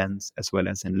city events as well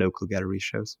as in local gallery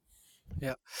shows.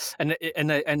 Yeah,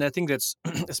 and I think that's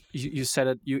you said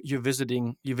it. You're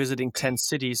visiting 10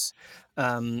 cities,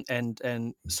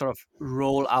 and sort of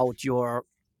roll out your.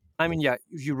 I mean, yeah,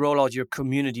 you roll out your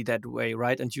community that way,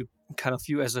 right? And you kind of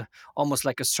view as almost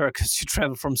like a circus. You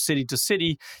travel from city to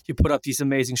city. You put up these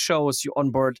amazing shows. You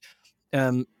onboard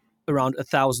um, around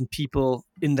 1,000 people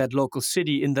in that local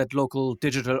city, in that local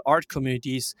digital art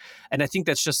communities, and I think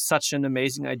that's just such an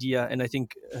amazing idea. And I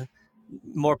think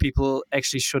more people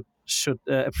actually should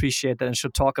appreciate that and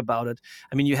should talk about it.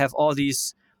 I mean, you have all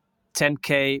these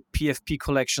 10K PFP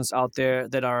collections out there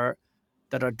that are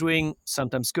doing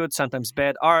sometimes good, sometimes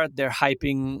bad art. They're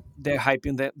hyping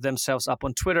themselves up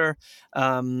on Twitter.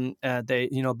 They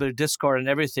build Discord and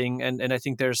everything. And I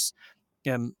think there's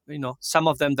some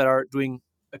of them that are doing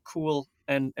a cool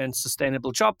and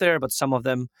sustainable job there, but some of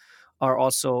them are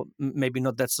also maybe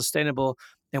not that sustainable.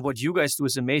 And what you guys do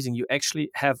is amazing. You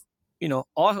actually have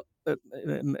all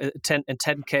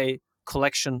 10K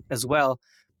collection as well,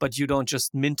 but you don't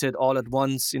just mint it all at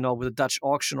once, with a Dutch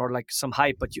auction or like some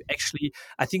hype, but you actually,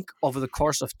 I think over the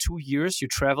course of 2 years, you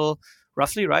travel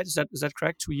roughly, right? Is that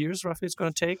correct? 2 years roughly it's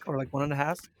going to take, or like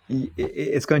 1.5?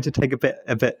 It's going to take a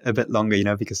bit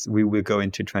longer, because we will go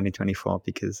into 2024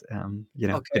 because,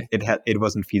 Okay. it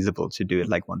wasn't feasible to do it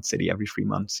like one city every 3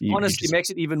 months. Honestly, makes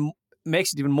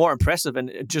it even more impressive, and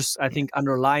it just, I think,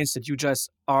 underlines that you just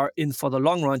are in for the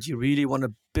long run. You really want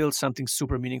to build something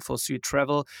super meaningful. So you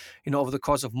travel, over the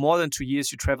course of more than 2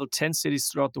 years, you traveled 10 cities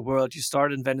throughout the world. You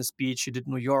started in Venice Beach, you did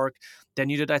New York, then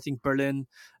you did, I think, Berlin,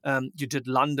 you did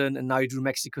London, and now you do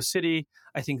Mexico City.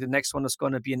 I think the next one is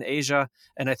going to be in Asia,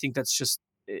 and I think it's just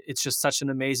such an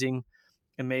amazing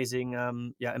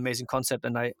concept.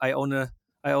 And I own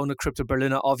a crypto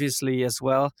Berliner, obviously, as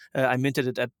well. I minted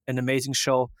it at an amazing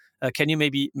show. Can you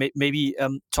maybe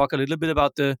talk a little bit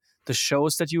about the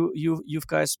shows that you've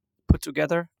guys put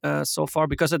together so far,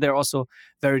 because they're also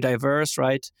very diverse,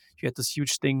 right? You had this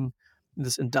huge thing,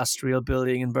 this industrial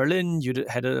building in Berlin. You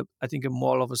had I think a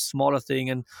more of a smaller thing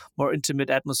and more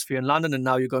intimate atmosphere in London, and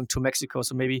now you're going to Mexico.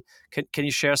 So maybe can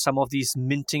you share some of these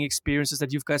minting experiences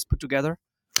that you've guys put together?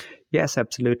 Yes,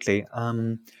 absolutely.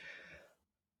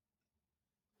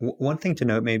 One thing to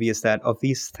note maybe is that of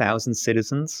these 1,000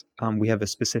 citizens, we have a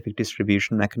specific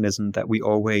distribution mechanism that we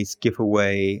always give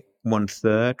away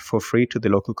 1/3 for free to the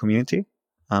local community.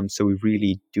 So we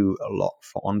really do a lot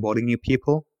for onboarding new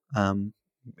people, and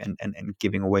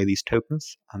giving away these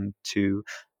tokens, to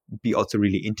be also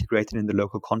really integrated in the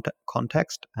local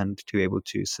context and to be able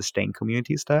to sustain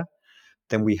communities there.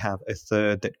 Then we have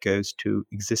 1/3 that goes to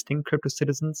existing crypto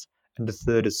citizens, and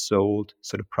 1/3 is sold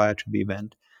sort of prior to the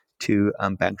event to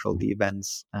bankroll the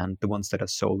events, and the ones that are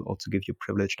sold also give you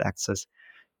privileged access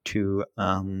to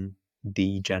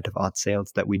the generative art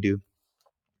sales that we do.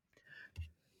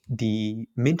 The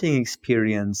minting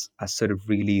experience is sort of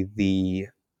really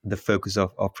the focus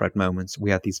of Upright Moments.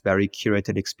 We have these very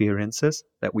curated experiences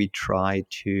that we try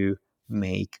to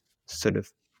make sort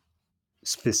of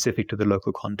specific to the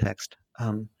local context.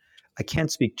 I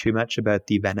can't speak too much about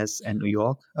the Venice and New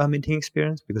York minting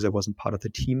experience because I wasn't part of the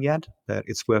team yet, but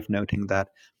it's worth noting that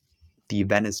the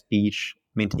Venice Beach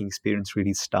minting experience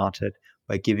really started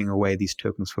by giving away these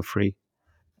tokens for free.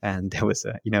 And there was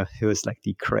it was like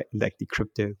the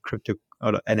crypto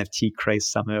or NFT craze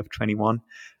summer of 21.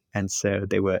 And so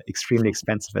they were extremely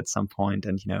expensive at some point,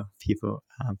 and people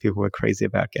were crazy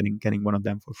about getting one of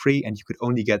them for free, and you could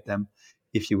only get them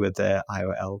if you were there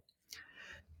IRL.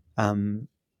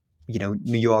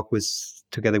 New York was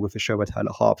together with a show by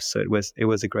Tyler Hobbs, so it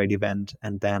was a great event.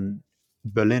 And then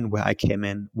Berlin, where I came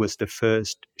in, was the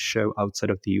first show outside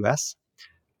of the US,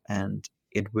 and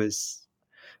it was,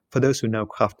 for those who know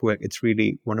Kraftwerk, it's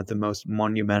really one of the most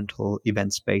monumental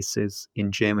event spaces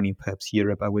in Germany, perhaps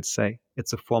Europe, I would say.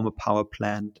 It's a former power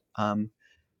plant.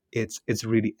 It's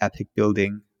really epic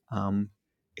building.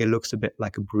 It looks a bit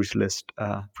like a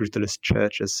brutalist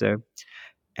church or so.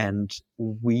 And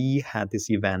we had this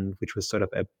event, which was sort of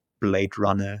a Blade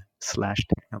Runner slash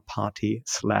techno party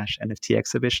slash NFT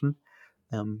exhibition,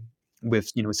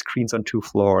 with screens on 2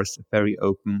 floors, very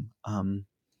open.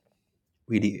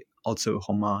 Really also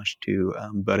homage to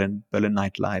Berlin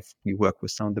nightlife. We work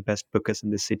with some of the best bookers in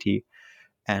the city,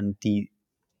 and the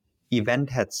event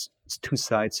had two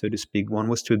sides, so to speak. One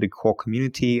was to the core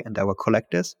community and our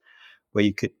collectors, where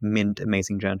you could mint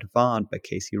amazing generative art by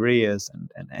Casey Reyes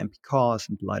and MP Cos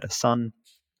and Lighter Sun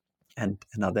and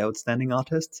other outstanding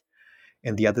artists.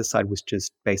 And the other side was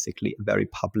just basically a very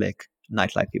public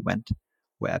nightlife event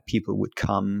where people would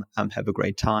come, have a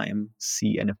great time,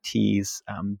 see NFTs,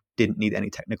 didn't need any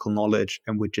technical knowledge,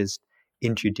 and would just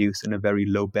introduce in a very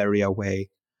low barrier way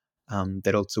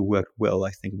that also worked well,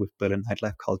 I think, with Berlin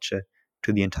nightlife culture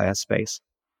to the entire space.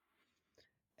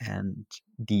 And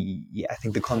I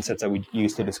think the concepts I would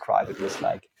use to describe it was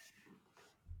like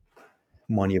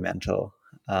monumental,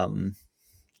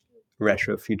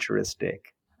 retro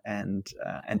futuristic, and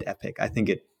epic. I think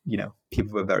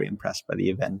people were very impressed by the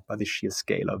event, by the sheer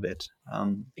scale of it.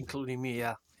 Including me,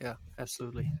 yeah,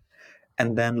 absolutely.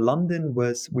 And then London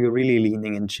we were really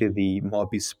leaning into the more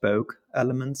bespoke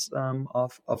elements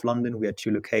of London. We had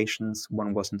 2 locations.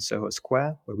 One was in Soho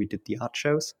Square, where we did the art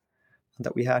shows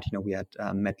that we had. We had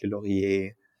Matt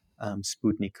Laurier,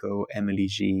 Sputniko, Emily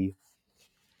G,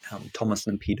 Thomas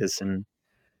and Peterson,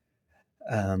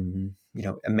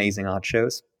 amazing art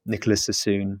shows, Nicholas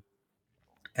Sassoon.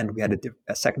 And we had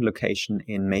a second location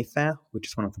in Mayfair, which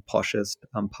is one of the poshest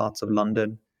parts of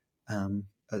London,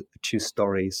 a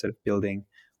 2-story sort of building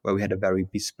where we had a very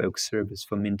bespoke service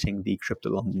for minting the crypto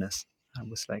Londoners. It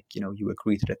was like, you were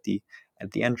greeted at the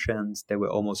entrance. There were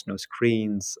almost no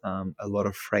screens, a lot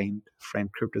of framed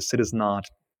crypto citizen art,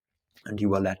 and you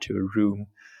were led to a room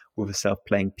with a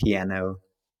self-playing piano.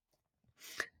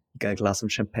 You get a glass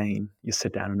of champagne. You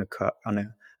sit down on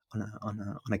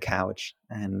a couch,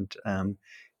 and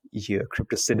your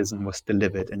crypto citizen was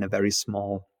delivered in a very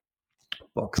small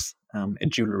box, a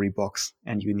jewelry box,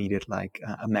 and you needed like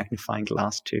a magnifying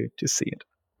glass to see it.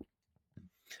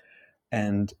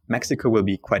 And Mexico will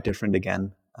be quite different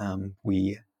again.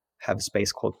 We have a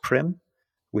space called Prim,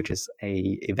 which is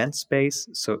a event space,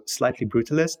 so slightly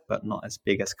brutalist, but not as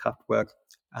big as Kraftwerk,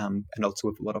 and also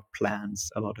with a lot of plants,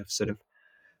 a lot of sort of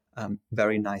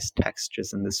very nice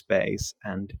textures in the space.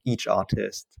 And each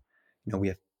artist, we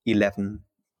have 11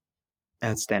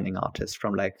 outstanding artists,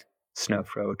 from like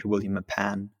Snowthrow to William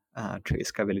Mapan to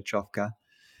Iska Velichovka.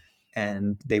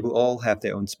 And they will all have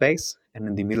their own space. And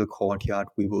in the middle courtyard,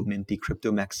 we will mint the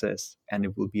crypto maxes, and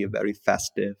it will be a very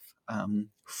festive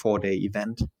 4-day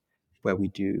event where we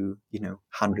do,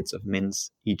 hundreds of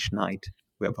mints each night.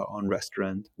 We have our own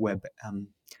restaurant where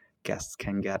guests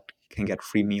can get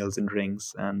free meals and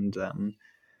drinks. And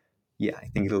I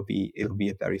think it'll be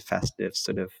a very festive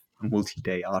sort of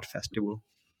multi-day art festival.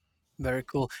 Very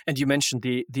cool. And you mentioned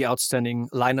the outstanding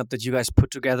lineup that you guys put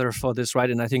together for this, right?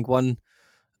 And I think one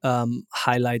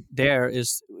highlight there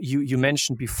is you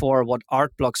mentioned before what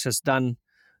Art Blocks has done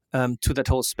to that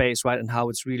whole space, right? And how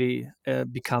it's really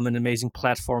become an amazing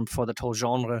platform for that whole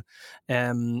genre.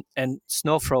 And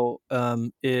Snowthrow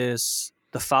is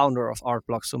the founder of Art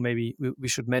Blocks, so maybe we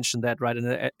should mention that, right?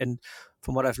 And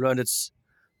from what I've learned, it's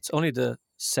only the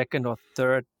second or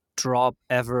third drop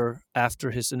ever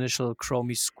after his initial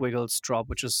Chromie Squiggles drop,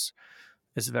 which is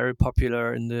very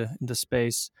popular in the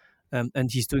space.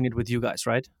 and he's doing it with you guys,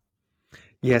 right?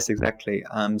 Yes, exactly.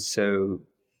 So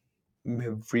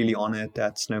we're really honored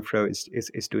that Snowflow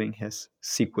is doing his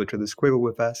sequel to the Squiggle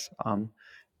with us.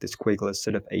 The Squiggle is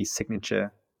sort of a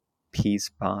signature piece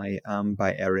by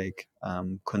Eric,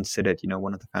 considered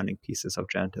one of the founding pieces of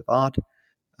generative art.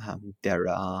 There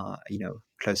are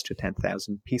close to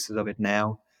 10,000 pieces of it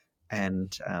now,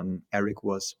 and Eric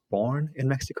was born in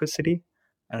Mexico City,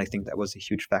 and I think that was a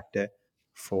huge factor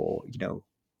for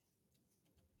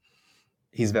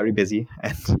he's very busy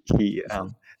and he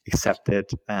accepted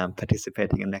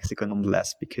participating in Mexico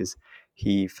nonetheless because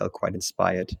he felt quite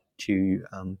inspired to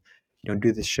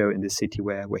do this show in the city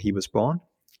where he was born.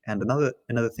 And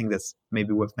another thing that's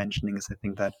maybe worth mentioning is I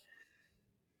think that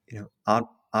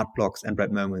art blocks and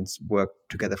Red Moments worked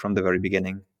together from the very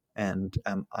beginning. And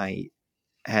I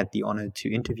had the honor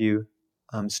to interview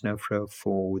Snowflow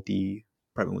for the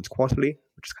Red Moments Quarterly,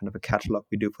 which is kind of a catalog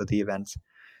we do for the events.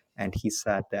 And he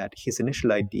said that his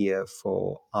initial idea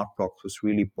for art blocks was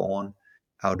really born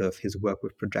out of his work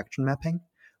with projection mapping,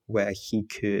 where he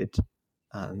could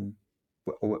um,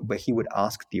 where he would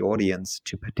ask the audience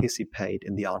to participate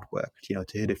in the artwork, to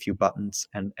hit a few buttons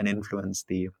and influence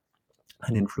the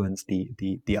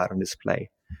art on display.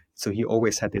 So he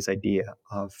always had this idea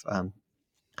of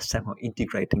somehow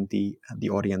integrating the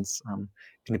audience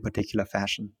in a particular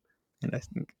fashion. And I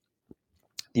think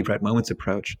the Bright Moments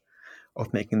approach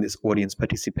of making this audience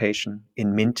participation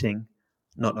in minting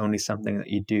not only something that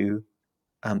you do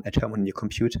at home on your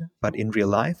computer, but in real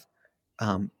life,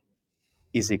 um,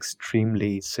 is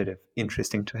extremely sort of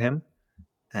interesting to him.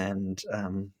 And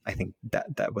I think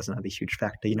that was another huge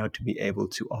factor, to be able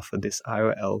to offer this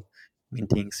IRL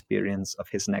minting experience of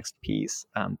his next piece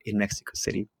in Mexico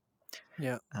City.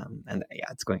 Yeah, And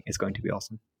yeah, it's going to be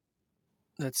awesome.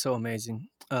 that's so amazing.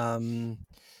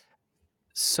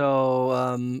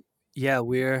 So yeah,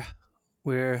 we're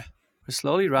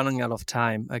slowly running out of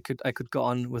time. I could go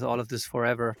on with all of this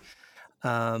forever.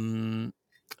 Um,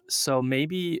 so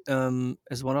maybe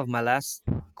as one of my last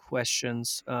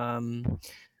questions, um,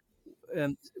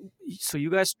 so you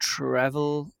guys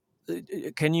travel.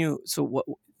 Can you? So what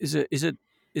is it?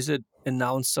 Is it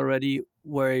announced already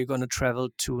where you're going to travel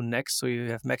to next? So you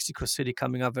have Mexico City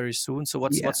coming up very soon. So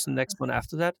what's Yeah, what's the next one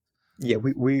after that? yeah,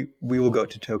 we will go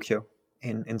to Tokyo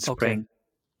in Okay, spring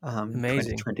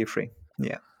amazing. 2023.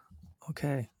 Yeah,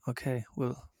 Okay.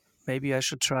 Well, maybe I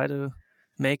should try to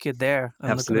make it there.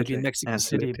 I'm not going to be in absolutely, Mexico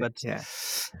City, absolutely. but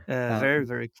Yeah. very, Um,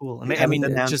 very cool. we I haven't mean,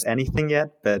 it announced just anything yet,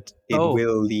 but it oh,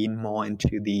 will lean more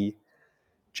into the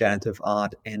generative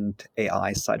art and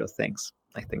AI side of things.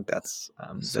 I think so that's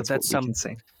what that's we can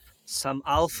say. some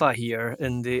alpha here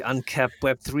in the uncapped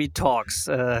Web3 talks.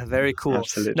 Very cool. No, I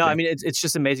Absolutely. mean it's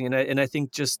just amazing, and I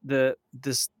think just the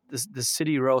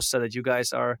city roaster that you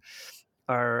guys are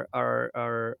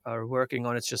working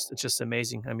on. It's just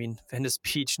amazing. I mean, Venice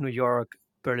Beach, New York,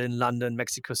 Berlin, London,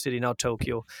 Mexico City, now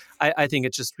Tokyo. I think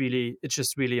it's just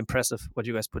really impressive what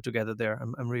you guys put together there.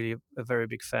 I'm really a very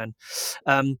big fan.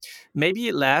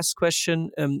 Maybe last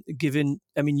question. Given,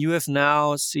 I mean, you have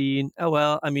now seen. Oh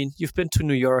well, I mean, you've been to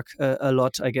New York a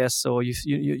lot, I guess. So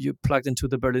you plugged into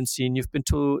the Berlin scene. You've been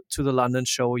to the London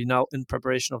show. You're now in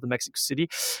preparation of the Mexico City.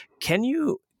 Can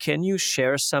you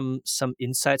share some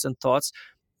insights and thoughts?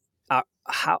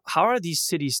 How are these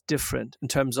cities different in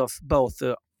terms of both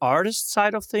the artist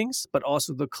side of things but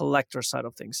also the collector side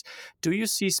of things? Do you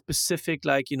see specific,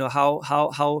 like, how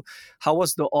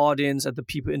was the audience and the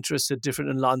people interested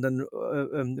different in London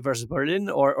versus Berlin,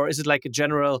 or is it like a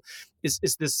general, is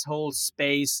this whole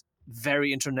space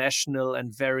very international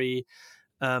and very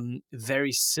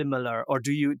similar, or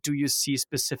do you see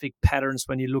specific patterns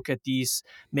when you look at these?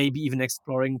 Maybe even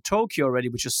exploring Tokyo already,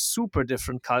 which is super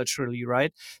different culturally,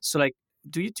 right? So, like,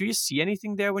 do you see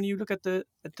anything there when you look at the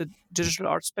digital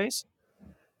art space?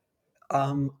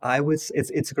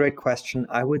 It's a great question.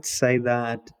 I would say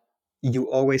that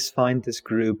you always find this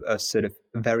group of sort of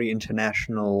very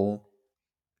international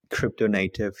crypto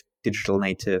native, digital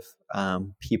native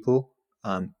people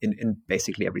in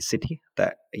basically every city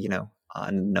that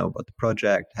know about the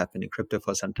project, have been in crypto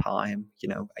for some time.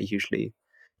 Are usually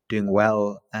doing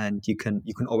well, and you can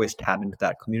always tap into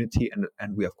that community,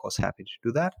 and we're of course happy to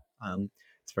do that.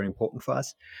 It's very important for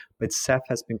us. But Seth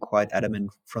has been quite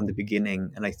adamant from the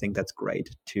beginning, and I think that's great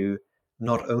to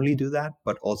not only do that,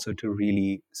 but also to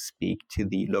really speak to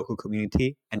the local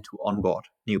community and to onboard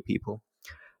new people.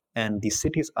 And these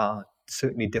cities are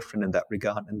certainly different in that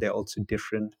regard, and they're also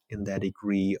different in their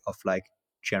degree of like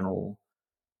general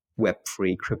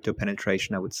Web3 crypto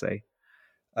penetration, I would say.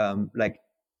 Like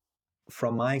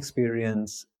from my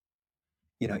experience,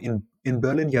 in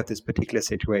Berlin, you have this particular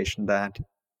situation that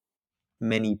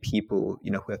many people,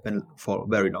 who have been for a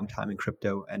very long time in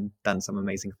crypto and done some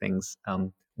amazing things,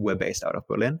 were based out of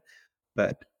Berlin.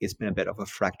 But it's been a bit of a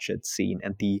fractured scene,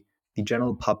 and the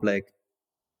general public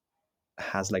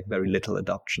has like very little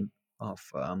adoption of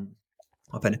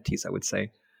NFTs, I would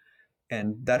say,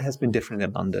 and that has been different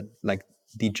in London. Like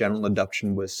the general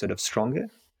adoption was sort of stronger,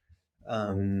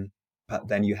 but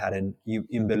then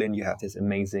in Berlin you have this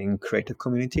amazing creative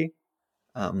community,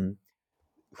 um,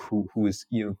 who is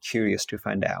curious to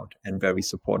find out and very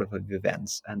supportive of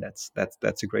events, and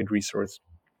that's a great resource.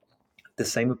 The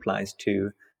same applies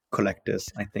to collectors,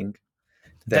 I think.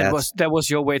 That's That was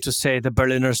your way to say the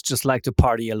Berliners just like to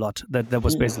party a lot. That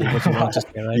was basically what you wanted to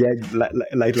say, right? yeah,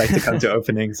 like to come to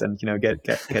openings and get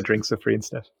drinks for free and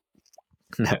stuff.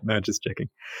 No, just joking.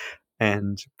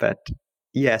 But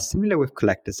yeah, similar with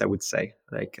collectors, I would say.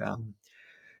 Like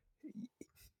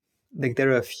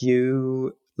there are a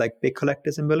few like big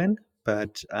collectors in Berlin,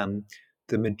 but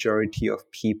the majority of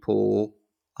people,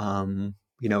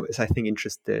 is I think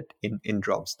interested in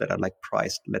drops that are like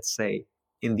priced, let's say,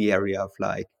 in the area of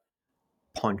like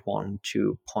zero point 0.1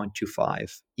 to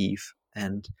 0.25 ETH,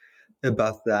 and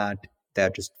above that, there are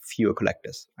just fewer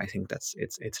collectors. I think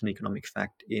it's an economic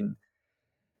fact.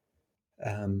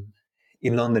 Um,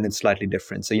 in London, it's slightly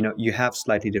different. So, you have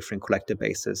slightly different collector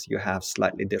bases, you have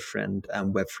slightly different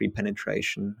Web3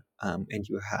 penetration, and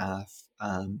you have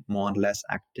more and less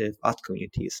active art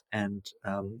communities. And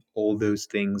all those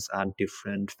things are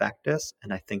different factors.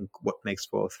 And I think what makes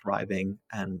for a thriving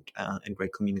and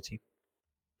great community.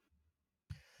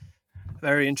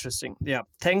 Very interesting. Yeah.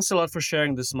 Thanks a lot for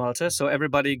sharing this, Malte. So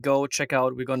everybody go check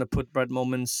out. We're going to put Bright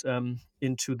Moments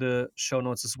into the show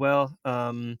notes as well.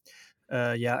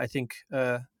 Yeah, I think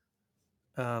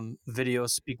videos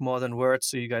speak more than words.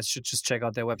 So you guys should just check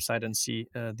out their website and see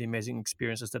the amazing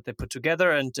experiences that they put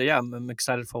together. And yeah, I'm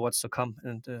excited for what's to come.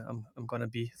 And I'm going to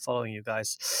be following you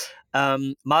guys.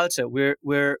 Malte, we're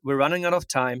running out of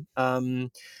time.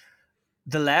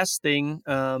 The last thing,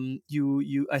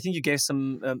 you I think you gave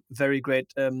some very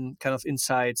great kind of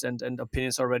insights and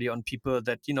opinions already on people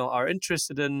that are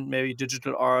interested in maybe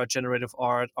digital art, generative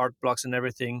art blocks, and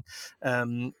everything,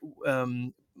 um,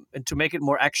 um, and to make it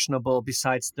more actionable.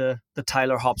 Besides the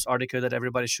Tyler Hobbs article that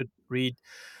everybody should read,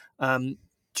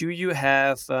 do you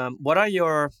have what are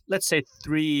your, let's say,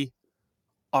 three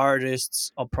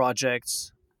artists or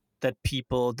projects that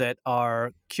people that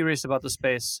are curious about the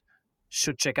space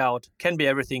should check out? Can be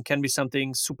everything, can be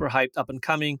something super hyped up and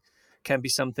coming, can be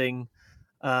something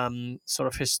sort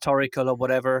of historical or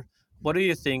whatever. What do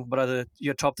you think? What are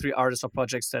your top three artists or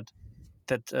projects that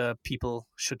people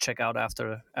should check out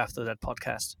after that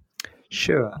podcast?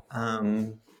 Sure.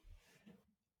 I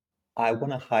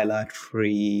want to highlight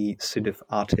three sort of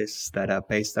artists that are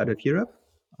based out of Europe.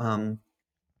 Um,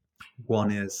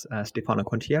 One is Stefano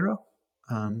Contiero.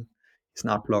 He's an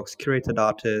art blocks curated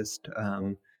artist,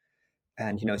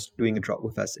 and is doing a drop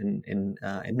with us in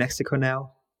Mexico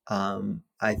now.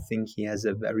 I think he has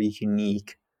a very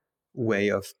unique way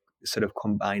of sort of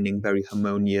combining very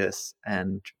harmonious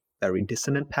and very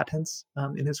dissonant patterns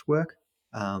in his work.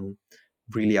 Um,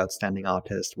 really outstanding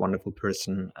artist, wonderful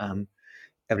person.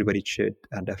 Everybody should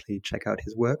definitely check out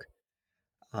his work.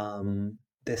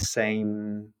 The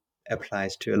same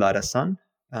applies to Elida Sun,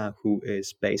 who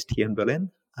is based here in Berlin.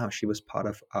 She was part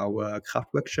of our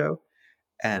Kraftwerk show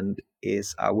and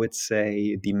is, I would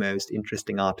say, the most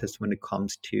interesting artist when it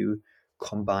comes to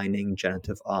combining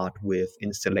generative art with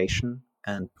installation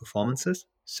and performances.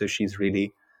 So she's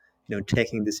really,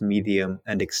 taking this medium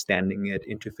and extending it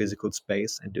into physical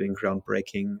space and doing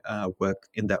groundbreaking work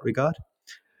in that regard.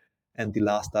 And the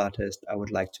last artist I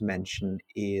would like to mention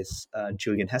is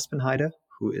Julian Hespenheider,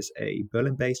 who is a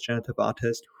Berlin-based generative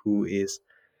artist who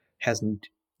hasn't,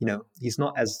 he's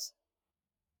not as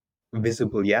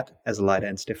visible yet as Lida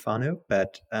and Stefano,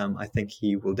 but I think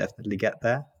he will definitely get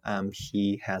there.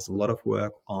 He has a lot of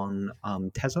work on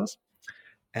Tezos,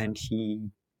 and he,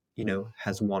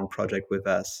 has one project with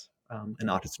us, an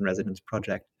artist in residence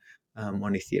project on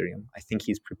Ethereum. I think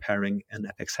he's preparing an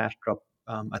FX hash drop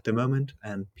at the moment,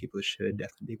 and people should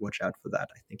definitely watch out for that.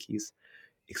 I think he's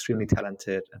extremely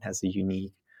talented and has a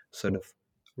unique sort of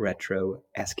retro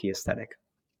esque aesthetic.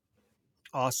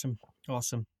 Awesome,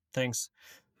 thanks.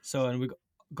 So, and we're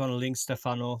gonna link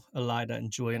Stefano, Elida,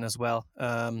 and Julian as well.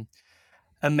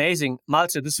 Amazing,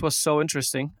 Malte. This was so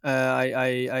interesting.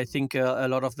 I think a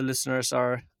lot of the listeners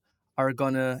are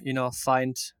gonna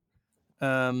find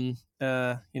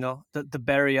the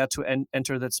barrier to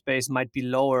enter that space might be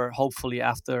lower. Hopefully,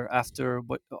 after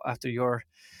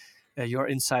your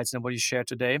insights and what you shared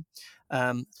today.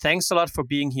 Thanks a lot for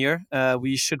being here.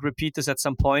 We should repeat this at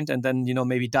some point, and then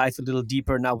maybe dive a little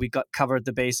deeper. Now we got covered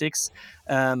the basics,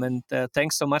 and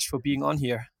thanks so much for being on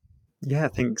here. Yeah,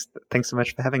 thanks so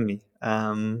much for having me.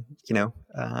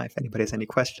 If anybody has any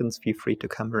questions, feel free to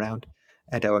come around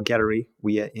at our gallery.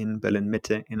 We are in Berlin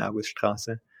Mitte in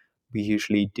Auguststraße. We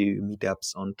usually do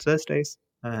meetups on Thursdays,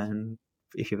 and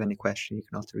if you have any question, you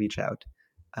can also reach out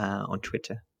on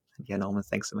Twitter. And yeah, Norman,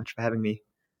 thanks so much for having me.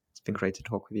 It's been great to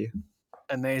talk with you.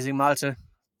 Amazing, Malte.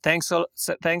 Thanks,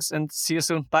 and see you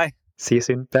soon. Bye. See you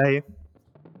soon. Bye.